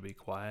needed to be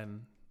quiet.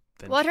 And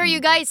then what are you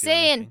guys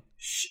saying?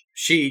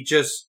 She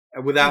just,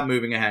 without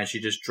moving her hand, she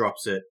just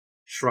drops it,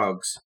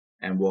 shrugs,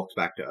 and walks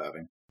back to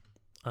Irving.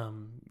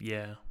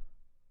 Yeah.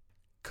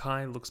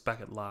 Kai looks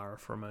back at Lara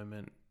for a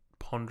moment,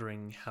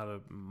 pondering how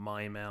to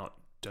mime out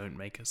 "Don't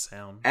make a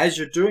sound." As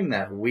you're doing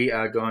that, we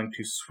are going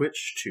to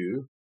switch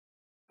to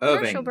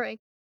Commercial Irving. break.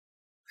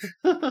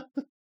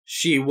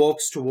 She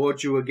walks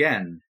towards you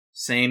again.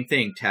 Same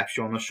thing, taps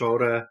you on the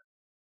shoulder,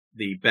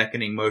 the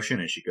beckoning motion,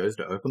 and she goes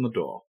to open the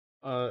door.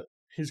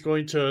 He's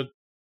going to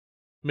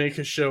make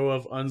a show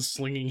of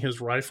unslinging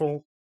his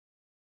rifle.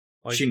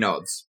 She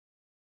nods.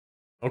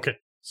 Okay,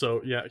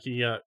 so yeah,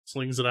 he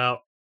slings it out.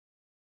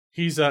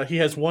 He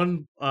has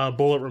one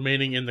bullet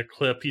remaining in the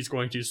clip. He's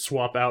going to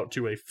swap out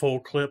to a full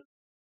clip,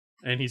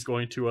 and he's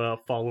going to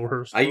follow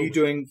her slowly. Are you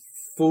doing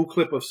full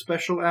clip of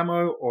special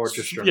ammo or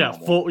just your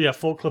normal?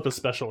 full clip of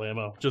special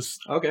ammo. Just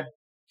okay.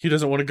 He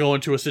doesn't want to go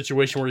into a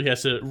situation where he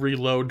has to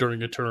reload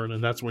during a turn,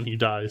 and that's when he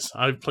dies.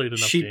 I've played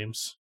enough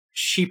games.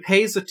 She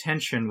pays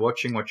attention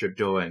watching what you're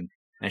doing,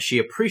 and she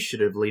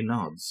appreciatively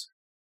nods.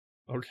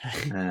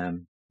 Okay.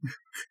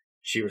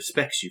 She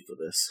respects you for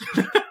this.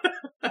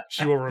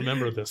 She will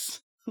remember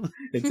this.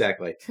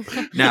 Exactly.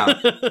 Now,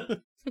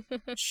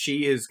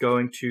 she is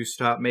going to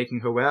start making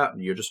her way out,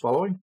 and you're just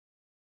following?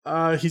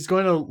 He's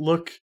going to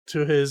look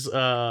to his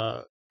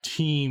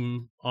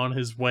team on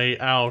his way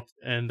out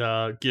and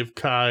give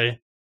Kai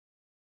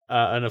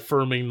an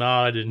affirming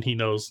nod, and he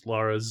knows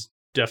Lara's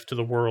deaf to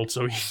the world,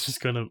 so he's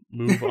just going to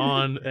move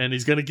on, and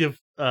he's going to give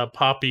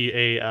Poppy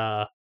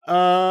a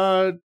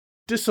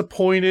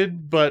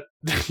disappointed, but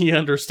he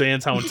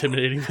understands how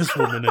intimidating this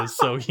woman is,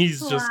 so he's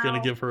just going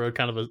to give her a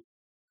kind of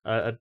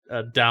a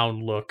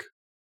down look.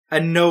 A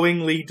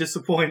knowingly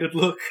disappointed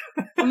look?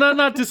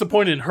 Not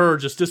disappointed in her,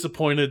 just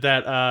disappointed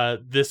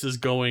that this is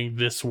going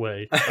this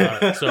way.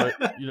 So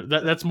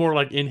that's more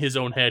like in his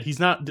own head. He's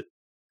not,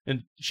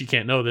 and she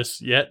can't know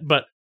this yet,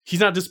 but he's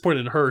not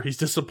disappointed in her. He's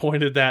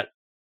disappointed that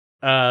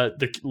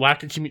the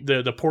lack of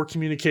the poor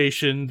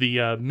communication, the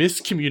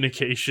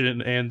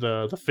miscommunication, and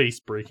the face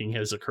breaking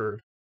has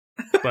occurred.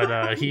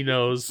 But he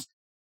knows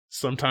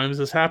sometimes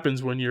this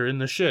happens when you're in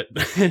the shit.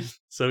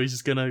 So he's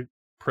just gonna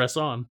press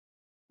on.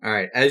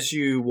 Alright, as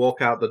you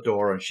walk out the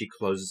door and she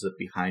closes it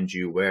behind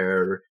you,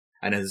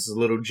 I know this is a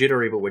little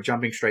jittery, but we're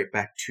jumping straight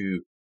back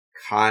to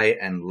Kai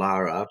and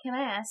Lara. Can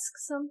I ask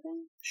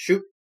something?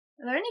 Shoot.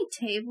 Are there any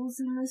tables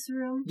in this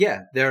room?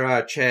 Yeah, there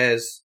are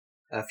chairs,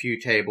 a few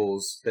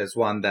tables. There's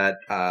one that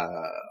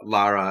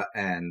Lara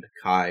and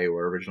Kai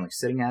were originally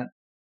sitting at.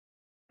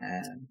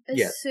 And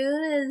as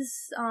soon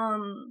as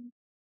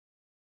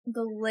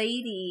the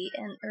lady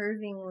and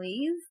Irving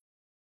leave,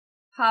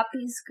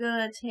 Poppy's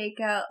gonna take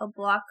out a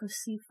block of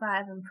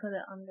C5 and put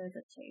it under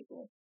the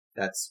table.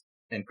 That's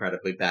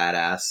incredibly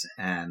badass,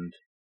 and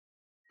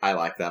I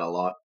like that a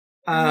lot.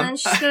 And then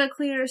she's gonna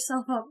clean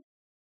herself up.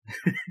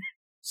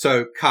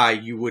 So, Kai,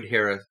 you would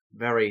hear a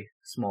very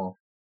small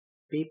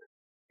beep.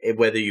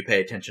 Whether you pay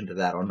attention to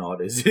that or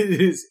not is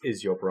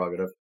your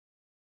prerogative.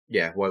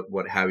 Yeah,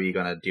 how are you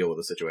gonna deal with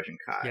the situation,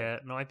 Kai? Yeah,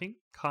 no, I think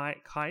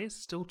Kai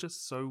is still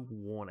just so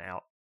worn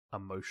out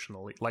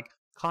emotionally. Like,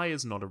 Kai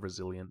is not a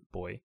resilient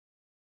boy.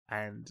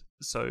 And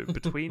so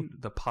between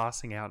the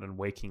passing out and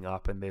waking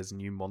up, and there's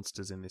new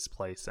monsters in this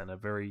place, and a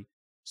very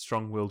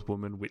strong-willed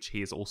woman, which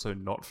he is also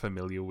not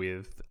familiar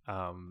with.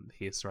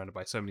 He is surrounded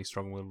by so many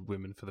strong-willed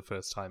women for the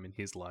first time in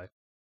his life.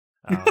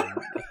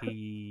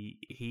 He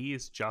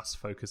is just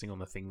focusing on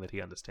the thing that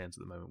he understands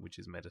at the moment, which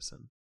is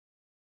medicine.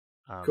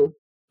 Cool.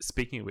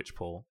 Speaking of which,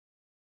 Paul,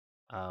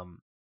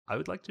 I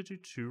would like to do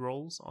 2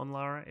 rolls on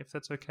Lara, if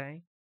that's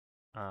okay.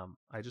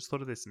 I just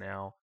thought of this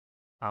now.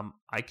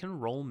 I can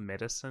roll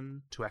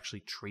medicine to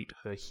actually treat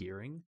her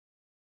hearing,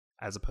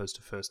 as opposed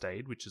to first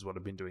aid, which is what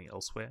I've been doing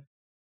elsewhere.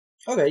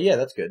 Okay, yeah,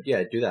 that's good.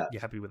 Yeah, do that. You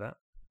happy with that?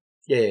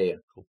 Yeah.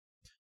 Cool.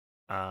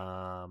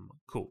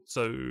 Cool.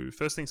 So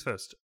first things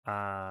first.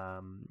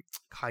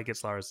 Kai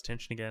gets Lara's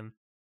attention again.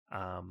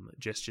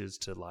 Gestures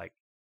to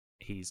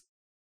he's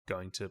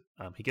going to.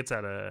 He gets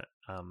out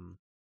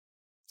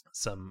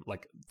some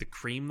the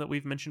cream that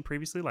we've mentioned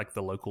previously, like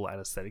the local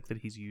anesthetic that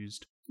he's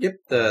used. Yep,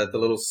 the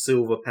little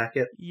silver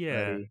packet.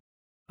 Yeah.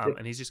 Yep.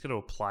 And he's just going to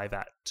apply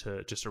that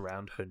to just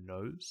around her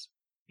nose,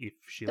 if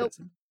she lets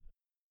him.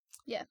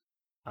 Yeah.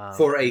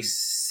 For a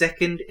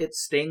second it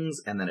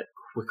stings, and then it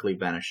quickly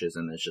vanishes,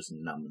 and there's just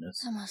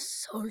numbness. I'm a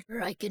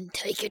soldier, I can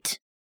take it.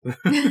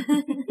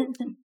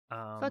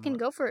 Fucking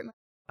go for it, man.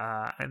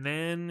 And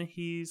then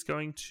he's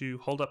going to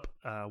hold up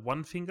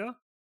 1 finger,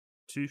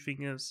 2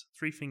 fingers,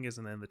 3 fingers,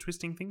 and then the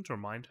twisting thing to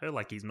remind her,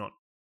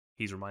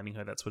 he's reminding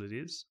her that's what it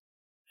is,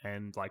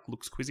 and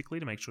looks quizzically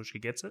to make sure she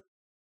gets it.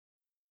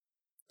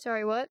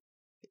 Sorry, what?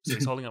 So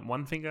he's holding up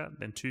 1 finger,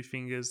 then 2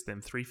 fingers,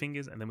 then 3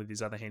 fingers, and then with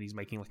his other hand he's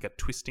making a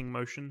twisting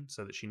motion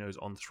so that she knows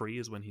on 3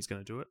 is when he's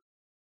going to do it.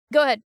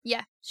 Go ahead.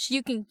 Yeah,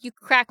 you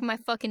crack my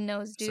fucking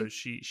nose, dude. So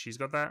she's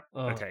got that.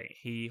 Okay,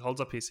 he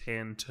holds up his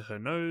hand to her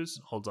nose,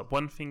 holds up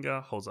 1 finger,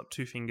 holds up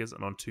 2 fingers,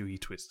 and on 2 he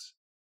twists.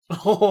 I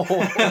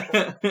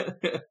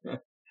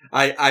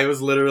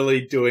was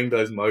literally doing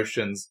those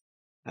motions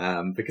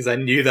because I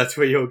knew that's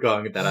where you were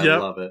going with that. I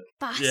love it.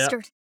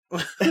 Bastard.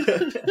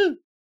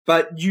 But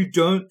but you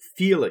don't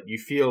feel it. You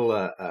feel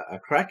a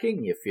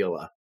cracking, you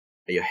feel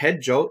your head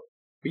jolt,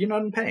 but you're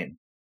not in pain.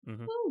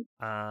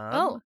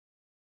 Mm-hmm.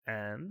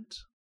 And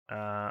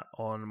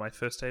on my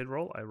first aid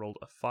roll, I rolled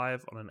a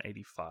 5 on an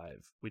 85,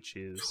 which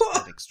is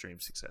an extreme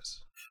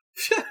success.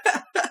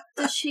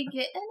 Does she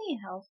get any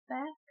health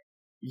back?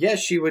 Yeah,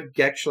 she would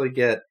actually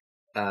get...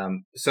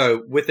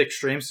 so, with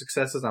extreme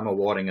successes, I'm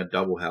awarding a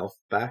double health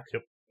back.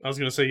 Yep. I was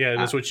going to say, yeah,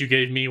 that's what you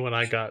gave me when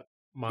I got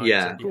mine.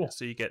 Yeah. So, cool.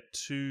 So you get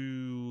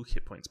 2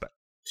 hit points back.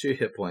 2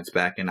 hit points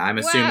back, and I'm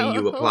assuming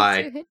you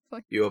apply 2 hit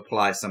points. you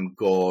apply some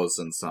gauze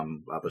and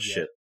some other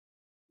shit.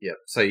 Yep.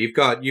 So you've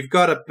got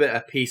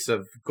a piece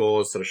of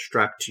gauze sort of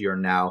strapped to your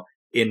now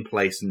in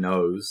place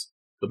nose.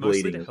 The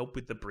Mostly bleeding to help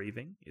with the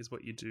breathing is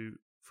what you do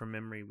from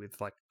memory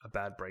with like a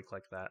bad break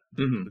like that.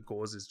 Mhm. The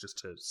gauze is just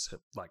to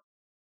like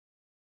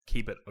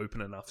keep it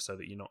open enough so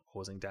that you're not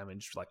causing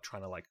damage, like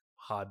trying to like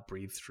hard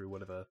breathe through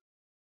whatever.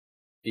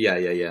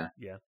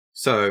 Yeah.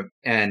 So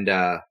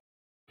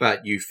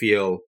but you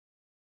feel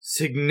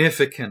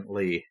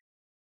significantly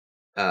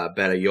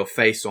better. Your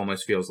face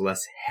almost feels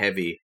less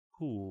heavy.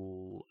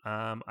 Cool.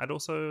 I'd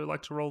also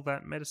like to roll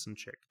that medicine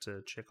check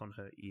to check on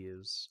her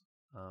ears.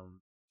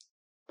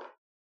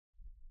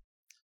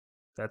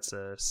 That's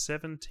a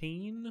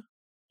 17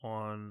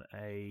 on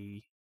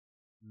a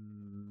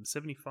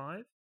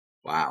 75.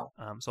 Wow.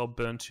 So I'll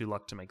burn 2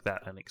 luck to make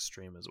that an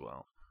extreme as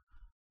well.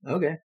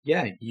 Okay.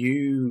 Yeah,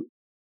 you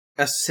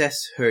assess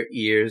her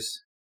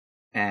ears,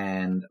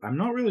 and I'm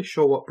not really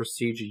sure what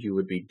procedure you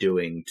would be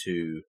doing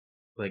to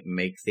like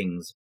make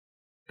things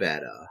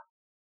better.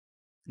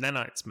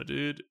 Nanites, my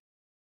dude.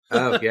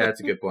 Oh, yeah,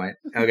 that's a good point.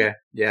 Okay,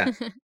 yeah.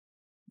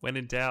 When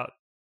in doubt,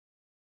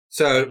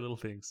 So, little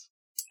things.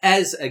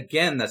 as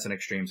again, that's an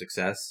extreme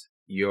success,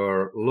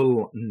 your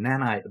little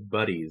nanite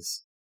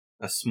buddies,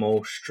 a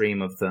small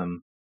stream of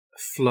them,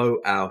 flow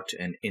out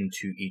and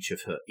into each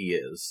of her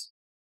ears.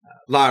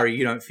 Larry,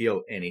 you don't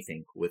feel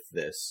anything with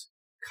this.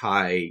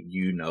 Kai,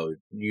 you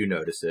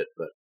notice it,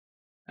 but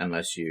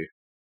unless you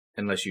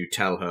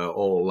tell her,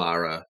 all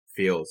Lara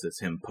feels is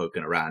him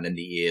poking around in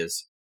the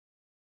ears.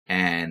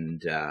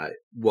 And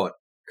what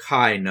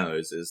Kai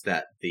knows is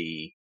that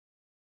the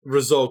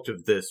result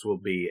of this will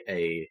be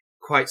a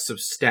quite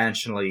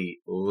substantially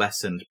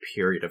lessened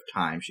period of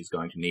time she's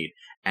going to need,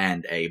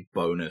 and a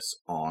bonus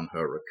on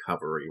her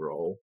recovery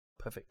roll.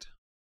 Perfect.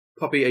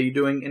 Poppy, are you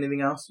doing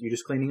anything else? You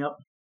just cleaning up?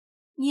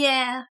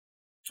 Yeah.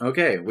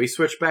 Okay, we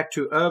switch back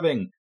to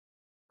Irving.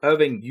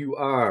 Irving, you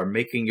are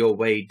making your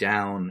way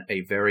down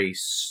a very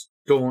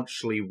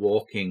staunchly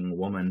walking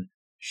woman.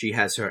 She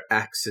has her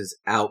axes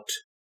out,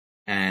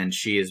 and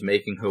she is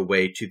making her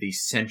way to the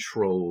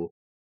central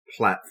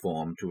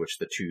platform to which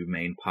the two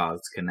main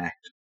paths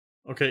connect.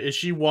 Okay, is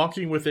she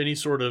walking with any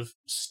sort of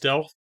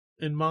stealth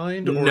in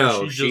mind? Or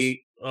No, is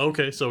she just...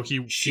 Okay, so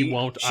she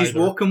won't She's either.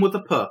 walking with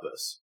a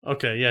purpose.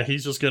 Okay, yeah,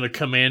 he's just gonna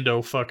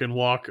commando fucking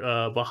walk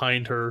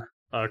behind her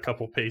a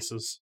couple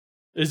paces.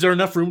 Is there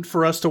enough room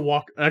for us to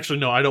walk? Actually,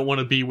 no, I don't want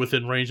to be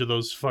within range of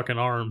those fucking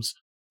arms.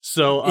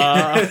 So,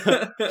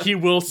 he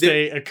will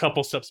stay a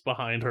couple steps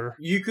behind her.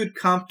 You could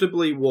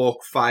comfortably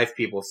walk 5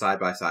 people side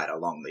by side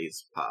along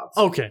these paths.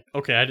 Okay,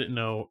 I didn't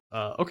know.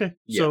 Okay,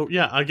 Yeah. so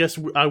yeah, I guess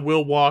I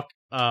will walk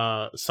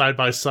side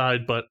by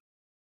side, but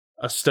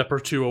a step or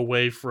two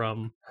away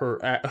from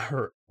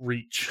her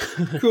reach.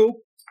 Cool.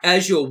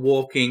 As you're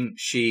walking,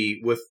 she,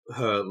 with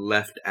her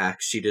left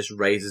axe, she just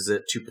raises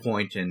it to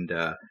point and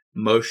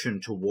motion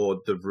toward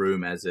the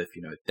room as if,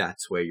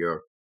 that's where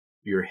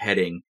you're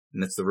heading.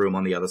 And it's the room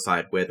on the other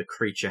side where the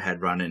creature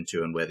had run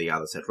into and where the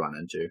others had run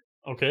into.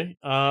 Okay.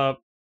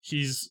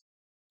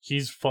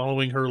 He's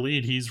following her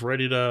lead. He's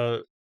ready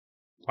to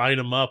light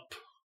him up.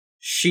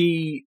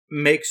 She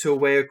makes her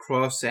way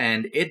across,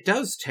 and it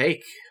does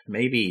take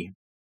maybe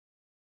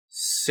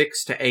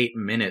 6 to 8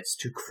 minutes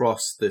to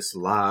cross this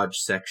large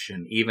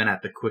section, even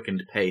at the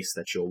quickened pace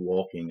that you're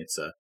walking. It's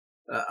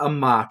a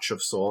march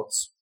of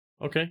sorts.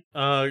 Okay.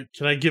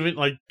 Can I give it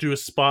do a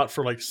spot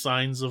for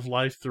signs of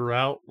life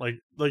throughout? Like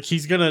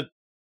he's gonna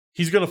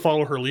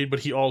follow her lead,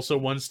 but he also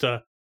wants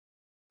to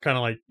kind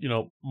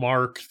of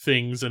mark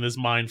things in his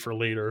mind for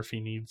later if he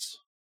needs.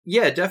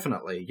 Yeah,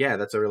 definitely. Yeah,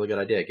 that's a really good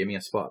idea. Give me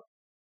a spot.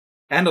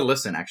 And a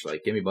listen, actually.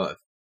 Give me both.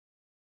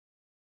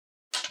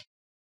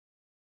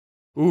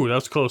 Ooh, that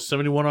was close.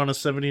 71 on a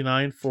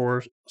 79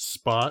 for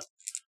spot.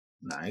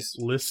 Nice.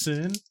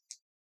 Listen.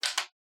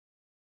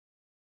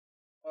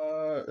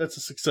 That's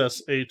a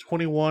success. A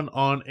 21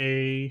 on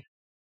a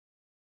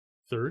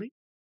 30?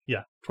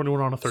 Yeah,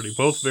 21 on a 30.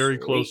 Both very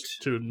close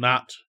to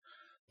not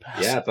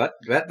pass. Yeah, but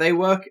they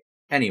work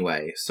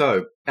anyway.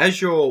 So,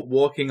 as you're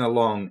walking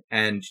along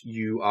and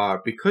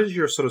because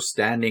you're sort of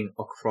standing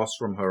across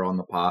from her on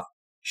the path,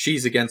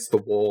 she's against the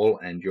wall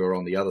and you're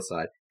on the other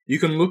side, you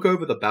can look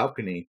over the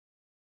balcony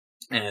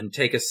and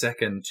take a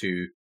second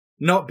to,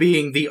 not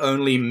being the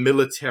only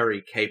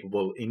military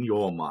capable in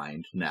your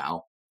mind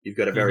now, you've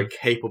got a very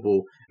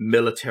capable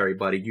military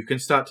buddy, you can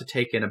start to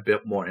take in a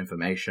bit more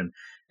information.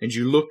 And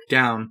you look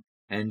down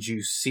and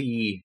you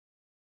see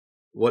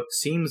what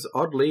seems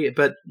oddly,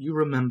 but you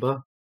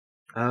remember,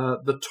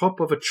 The top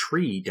of a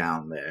tree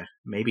down there.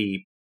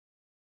 Maybe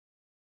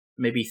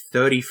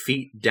 30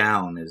 feet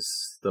down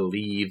is the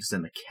leaves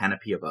and the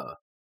canopy of a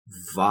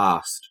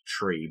vast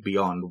tree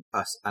beyond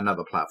us,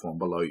 another platform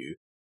below you.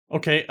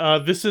 Okay,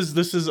 this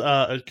is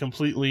a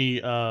completely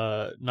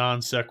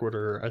non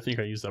sequitur. I think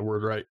I used that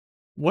word right.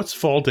 What's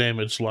fall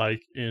damage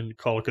like in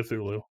Call of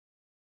Cthulhu?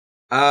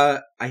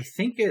 I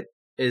think it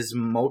is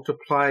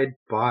multiplied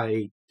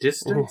by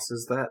distance. Ooh.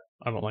 Is that?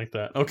 I don't like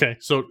that. Okay,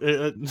 so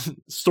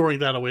storing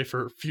that away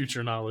for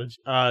future knowledge.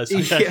 So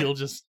yeah. he'll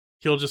just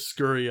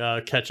scurry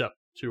catch up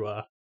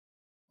to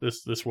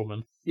this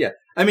woman. Yeah,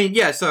 I mean,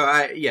 yeah. So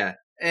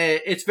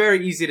it's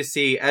very easy to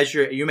see as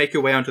you make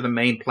your way onto the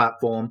main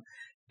platform,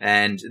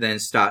 and then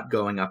start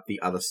going up the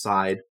other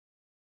side.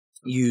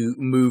 You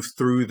move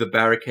through the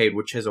barricade,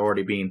 which has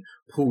already been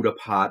pulled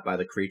apart by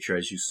the creature,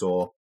 as you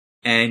saw,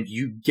 and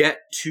you get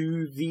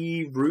to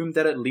the room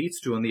that it leads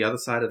to on the other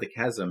side of the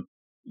chasm.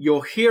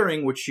 You're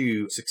hearing, which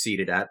you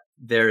succeeded at,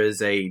 there is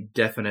a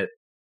definite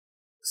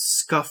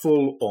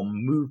scuffle or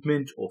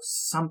movement or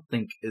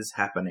something is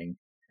happening,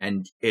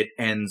 and it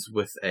ends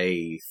with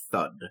a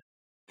thud.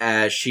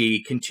 As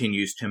she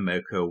continues to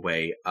make her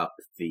way up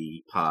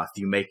the path,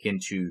 you make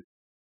into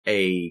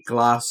a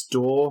glass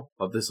door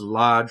of this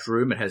large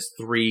room. It has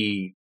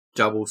 3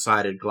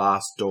 double-sided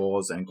glass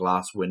doors and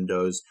glass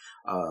windows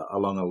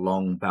along a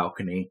long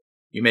balcony.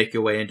 You make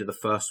your way into the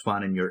first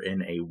one, and you're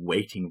in a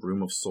waiting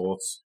room of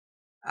sorts.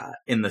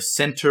 In the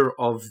center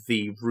of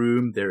the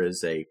room, there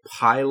is a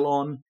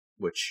pylon,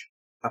 which,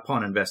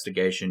 upon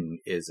investigation,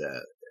 is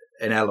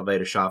an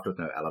elevator shaft with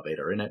no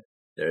elevator in it.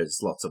 There's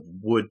lots of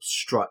wood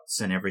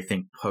struts and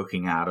everything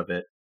poking out of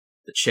it.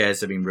 The chairs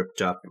have been ripped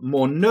up.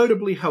 More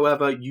notably,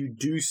 however, you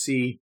do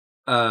see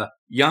a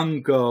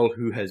young girl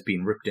who has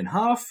been ripped in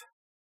half,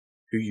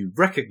 who you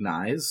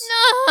recognize.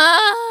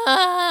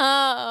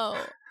 No!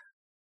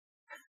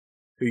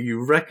 Who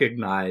you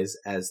recognize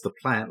as the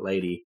plant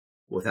lady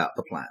without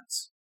the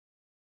plants.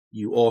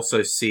 You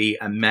also see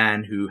a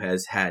man who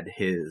has had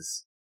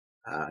his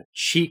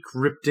cheek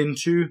ripped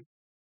into,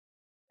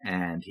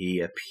 and he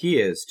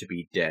appears to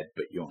be dead,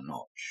 but you're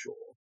not sure.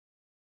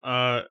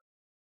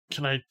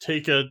 Can I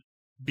take a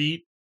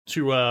beat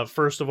to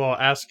first of all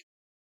ask?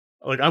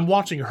 Like, I'm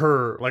watching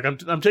her. Like,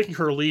 I'm taking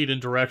her lead in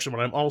direction, but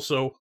I'm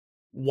also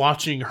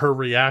watching her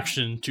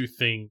reaction to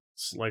things.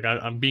 Like,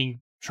 I'm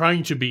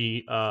trying to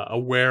be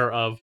aware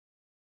of,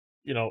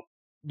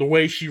 the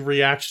way she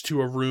reacts to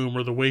a room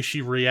or the way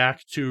she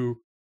reacts to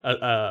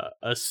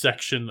a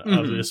section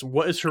of this.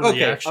 What is her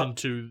reaction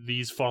to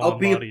these fallen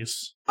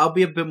bodies? I'll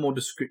be a bit more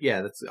descriptive.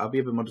 Yeah, I'll be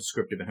a bit more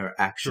descriptive in her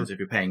actions if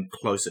you're paying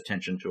close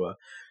attention to her.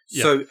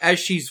 Yeah. So as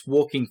she's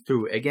walking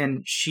through,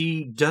 again,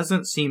 she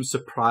doesn't seem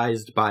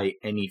surprised by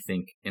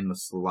anything in the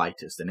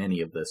slightest in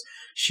any of this.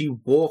 She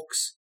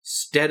walks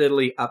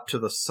steadily up to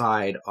the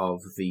side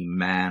of the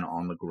man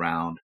on the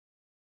ground.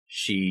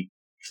 She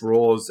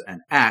draws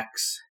an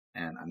axe,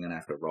 and I'm going to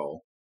have to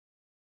roll.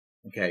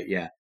 Okay,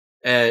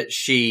 yeah.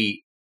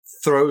 She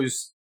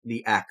throws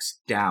the axe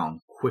down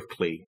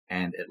quickly,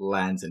 and it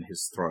lands in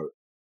his throat,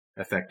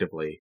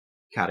 effectively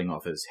cutting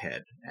off his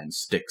head, and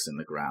sticks in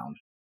the ground,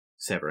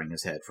 severing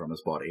his head from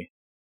his body.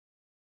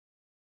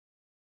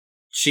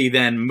 She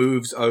then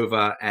moves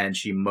over, and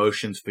she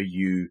motions for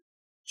you.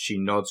 She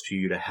nods for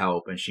you to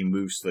help, and she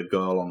moves to the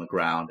girl on the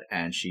ground,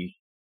 and she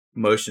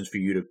motions for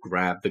you to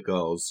grab the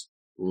girl's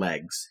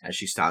legs as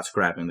she starts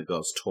grabbing the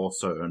girl's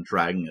torso and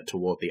dragging it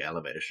toward the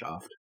elevator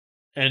shaft.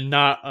 And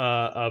not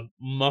a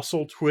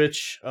muscle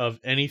twitch of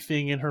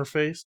anything in her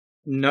face?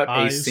 Not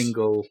eyes? A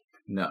single...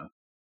 No.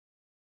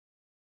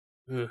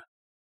 Ugh.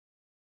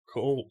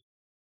 Cool.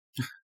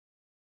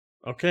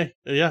 Okay.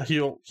 Yeah,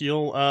 he'll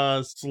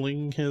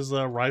sling his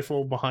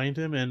rifle behind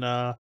him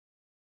and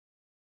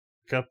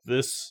pick up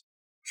this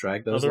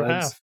drag those other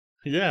legs. Half.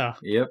 Yeah.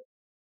 Yep.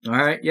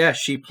 Alright, yeah,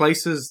 she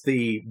places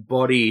the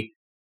body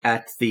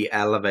at the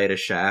elevator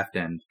shaft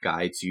and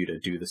guides you to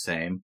do the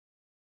same.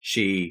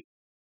 She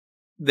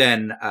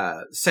then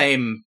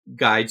same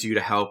guides you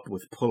to help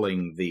with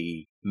pulling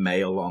the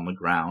male on the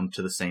ground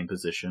to the same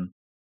position.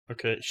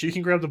 Okay, she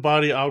can grab the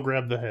body, I'll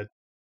grab the head.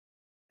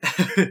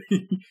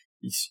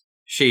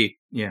 She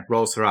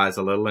rolls her eyes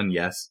a little, and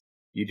yes,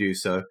 you do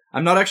so.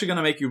 I'm not actually going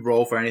to make you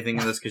roll for anything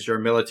in this because you're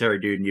a military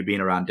dude and you've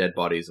been around dead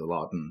bodies a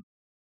lot and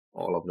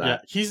all of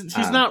that. Yeah, he's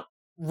not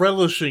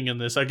relishing in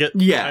this. I get.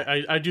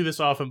 Yeah, I do this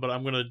often, but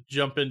I'm going to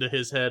jump into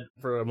his head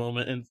for a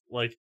moment and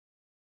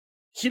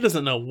he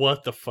doesn't know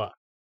what the fuck.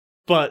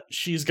 But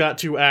she's got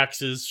 2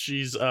 axes.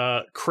 She's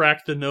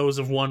cracked the nose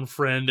of one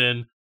friend,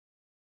 and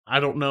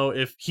I don't know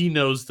if he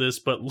knows this,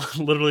 but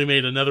literally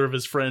made another of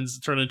his friends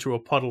turn into a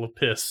puddle of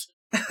piss.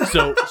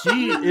 So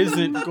he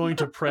isn't going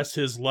to press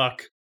his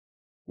luck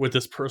with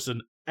this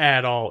person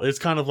at all. It's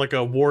kind of like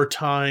a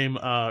wartime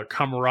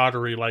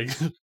camaraderie. Like,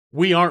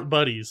 we aren't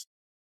buddies,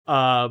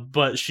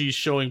 but she's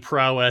showing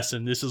prowess,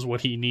 and this is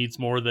what he needs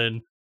more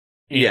than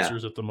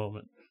answers at the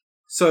moment.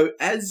 So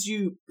as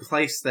you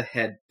place the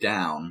head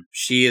down,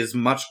 she is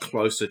much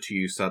closer to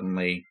you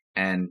suddenly,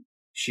 and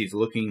she's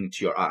looking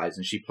into your eyes,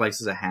 and she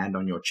places a hand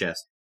on your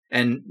chest,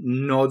 and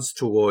nods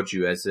towards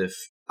you as if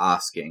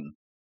asking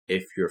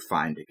if you're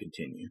fine to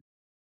continue.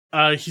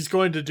 He's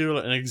going to do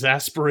an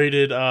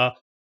exasperated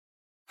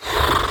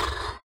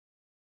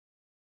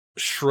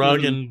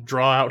shrug and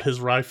draw out his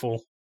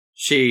rifle.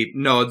 She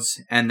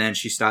nods, and then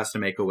she starts to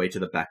make her way to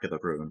the back of the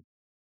room.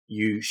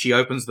 She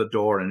opens the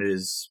door, and it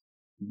is,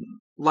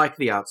 like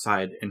the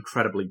outside,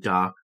 incredibly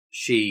dark.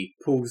 She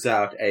pulls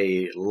out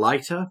a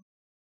lighter,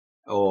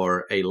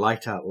 or a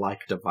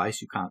lighter-like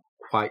device. You can't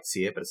quite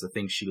see it, but it's the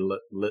thing she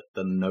lit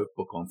the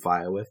notebook on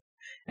fire with.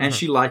 And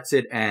she lights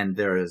it, and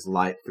there is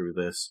light through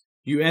this.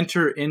 You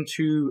enter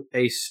into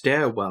a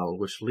stairwell,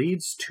 which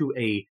leads to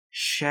a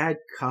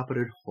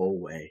shag-carpeted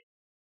hallway.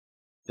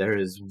 There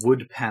is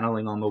wood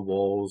paneling on the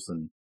walls,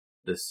 and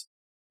this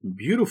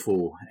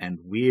beautiful and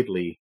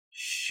weirdly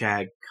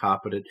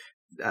shag-carpeted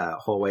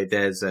hallway.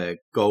 There's a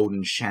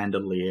golden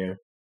chandelier,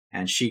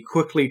 and she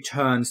quickly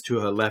turns to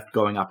her left,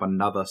 going up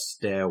another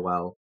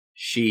stairwell.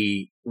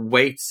 She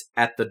waits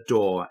at the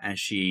door, and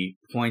she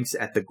points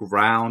at the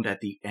ground at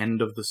the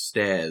end of the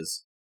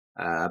stairs,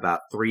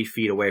 about 3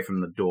 feet away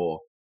from the door,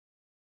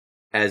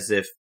 as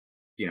if,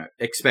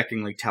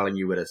 expectingly telling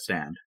you where to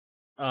stand.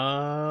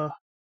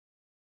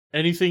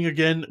 Anything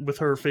again with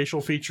her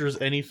facial features?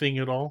 Anything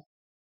at all?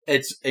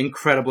 It's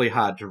incredibly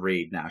hard to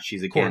read now.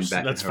 She's again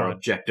back in her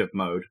objective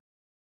mode.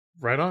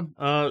 Right on.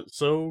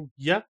 So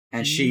yeah.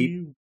 And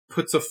she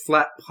puts a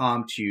flat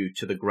palm to you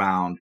to the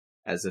ground,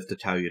 as if to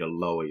tell you to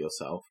lower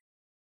yourself.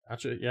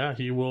 Gotcha. Yeah,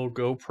 he will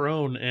go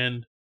prone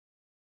and,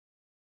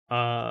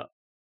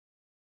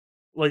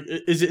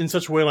 is it in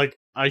such a way like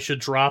I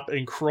should drop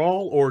and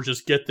crawl, or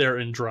just get there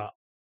and drop?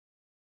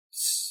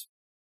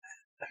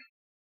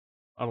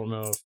 I don't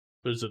know.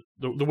 There's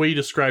the way you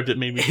described it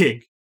made me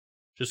think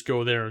just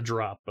go there and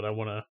drop, but I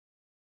want to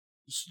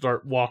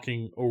start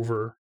walking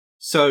over.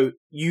 So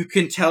you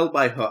can tell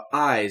by her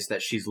eyes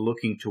that she's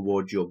looking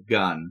toward your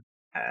gun.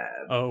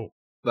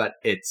 But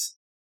it's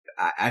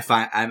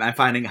I'm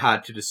finding it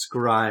hard to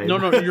describe. No,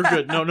 you're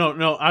good.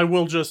 No. I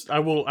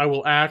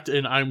will act,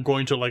 and I'm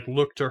going to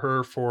look to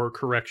her for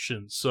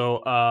correction.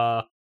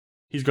 So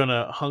he's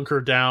gonna hunker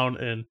down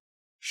and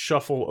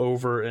shuffle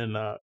over and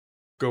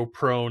go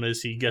prone as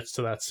he gets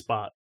to that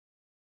spot.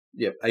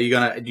 Yep.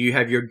 Do you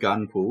have your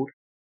gun pulled?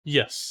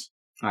 Yes.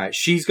 Alright,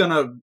 she's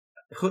gonna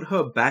put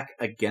her back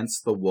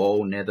against the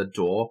wall near the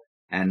door,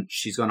 and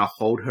she's gonna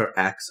hold her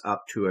axe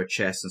up to her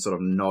chest and sort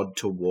of nod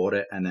toward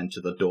it and then to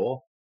the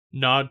door.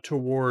 Nod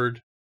toward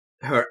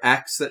her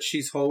axe that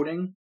she's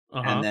holding,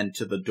 and then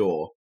to the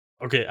door.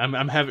 Okay,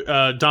 I'm having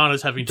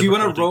Donna's having. Do you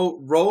want to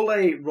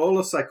roll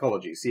a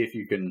psychology? See if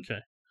you can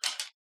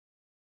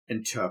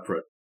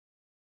interpret.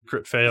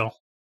 Crit fail.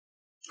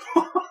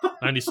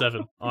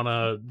 97 on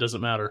a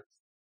doesn't matter.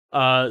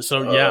 I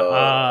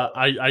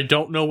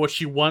don't know what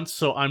she wants,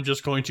 so I'm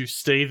just going to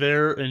stay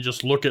there and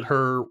just look at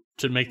her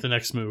to make the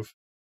next move.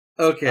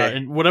 Okay.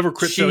 And whatever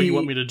crit fail you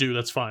want me to do,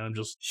 that's fine. I'm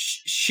just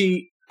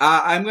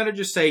I'm going to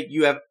just say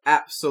you have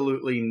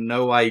absolutely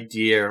no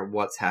idea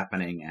what's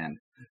happening, and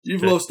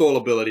you've lost all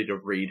ability to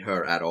read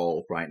her at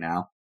all right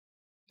now.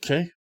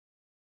 Okay.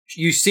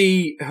 You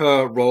see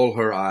her roll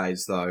her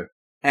eyes, though,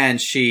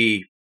 and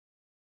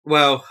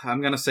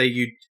I'm going to say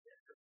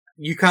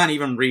you can't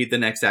even read the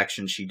next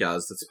action she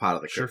does. That's part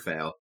of the crit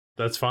fail.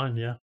 That's fine,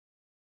 yeah.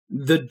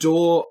 The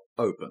door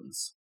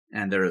opens,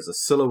 and there is a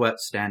silhouette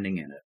standing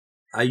in it.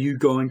 Are you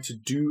going to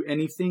do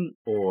anything,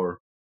 or...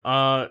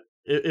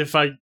 If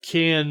I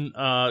can,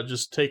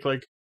 just take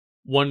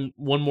one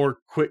more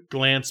quick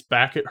glance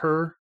back at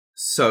her.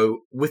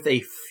 So, with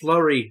a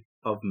flurry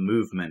of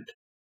movement,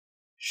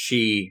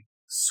 she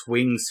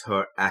swings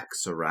her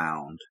axe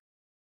around.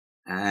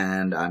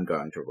 And I'm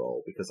going to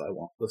roll because I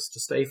want this to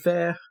stay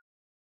fair.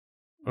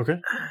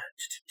 Okay.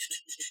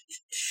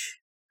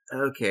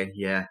 Okay,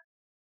 yeah.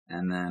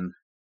 And then...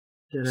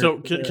 So,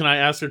 can I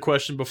ask a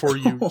question before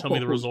you tell me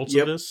the results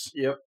of this?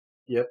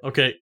 Yep.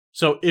 Okay,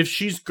 so if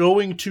she's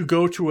going to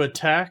go to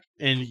attack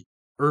and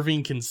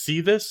Irving can see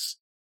this,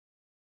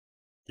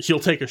 he'll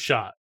take a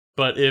shot.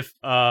 But if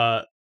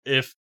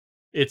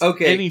it's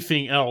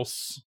anything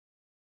else...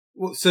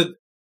 Well, so...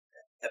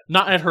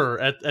 Not at her,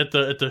 at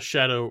the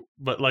shadow,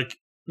 but does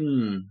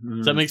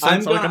that make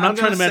sense? I'm not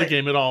trying to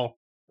metagame at all.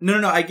 No,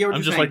 I get what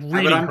I'm you're just saying.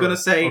 reading but I'm her. Gonna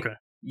say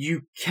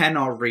you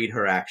cannot read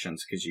her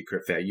actions because you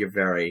crit fail. You're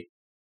very...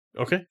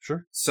 Okay,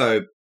 sure.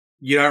 So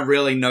you don't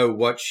really know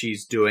what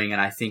she's doing,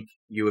 and I think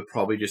you would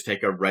probably just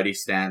take a ready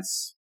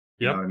stance.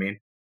 You know what I mean?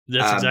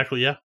 That's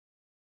exactly, yeah.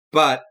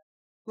 But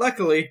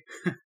luckily,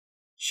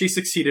 she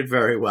succeeded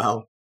very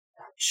well.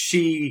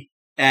 She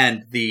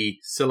and the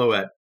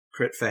silhouette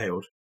crit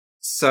failed.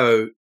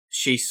 So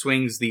she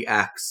swings the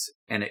axe,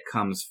 and it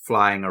comes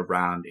flying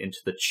around into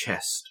the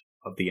chest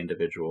of the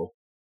individual.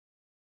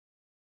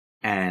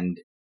 And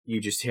you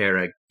just hear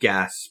a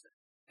gasp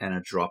and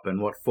a drop,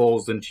 and what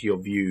falls into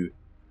your view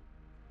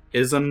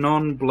is a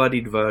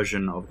non-bloodied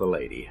version of the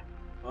lady.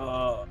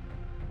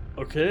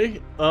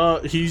 Okay.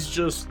 He's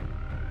just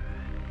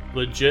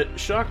legit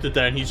shocked at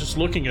that, and he's just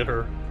looking at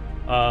her,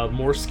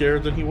 more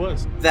scared than he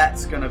was.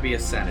 That's gonna be a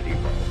sanity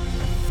roll.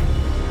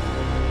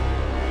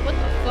 What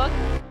the fuck?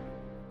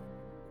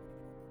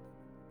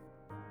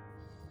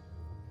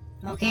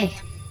 Okay,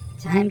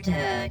 time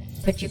to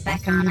put you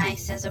back on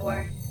ice, as it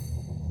were.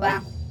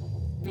 Well,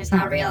 it's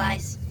not real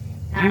ice.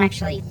 I don't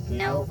actually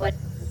know what...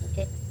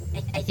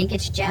 I think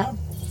it's gel?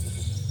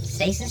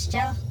 Stasis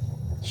gel?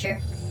 Sure.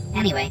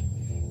 Anyway,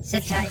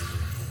 sit tight.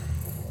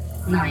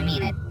 No, I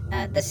mean it.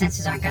 The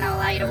sensors aren't gonna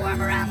allow you to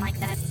worm around like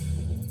that.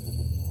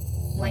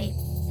 Wait,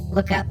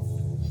 look up.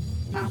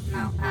 No,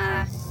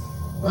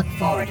 look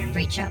forward and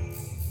reach up.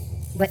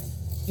 What?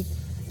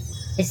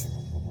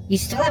 You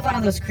still have one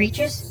of those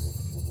creatures?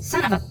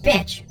 Son of a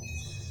bitch!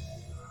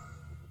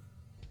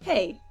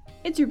 Hey,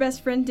 it's your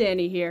best friend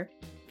Danny here.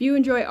 If you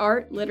enjoy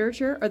art,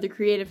 literature, or the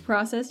creative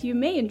process, you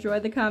may enjoy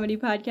the comedy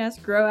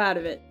podcast Grow Out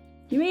of It.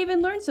 You may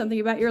even learn something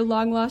about your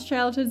long-lost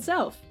childhood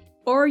self.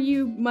 Or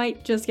you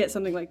might just get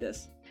something like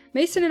this.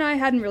 Mason and I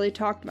hadn't really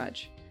talked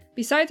much.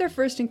 Besides our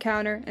first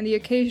encounter and the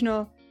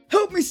occasional,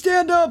 "Help me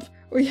stand up!"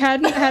 we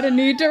hadn't had a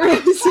need to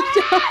really sit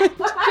down.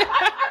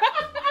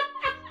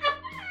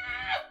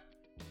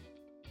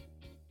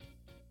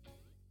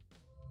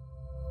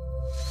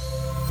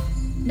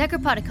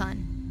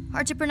 Necropodicon.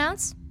 Hard to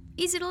pronounce,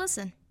 easy to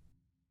listen.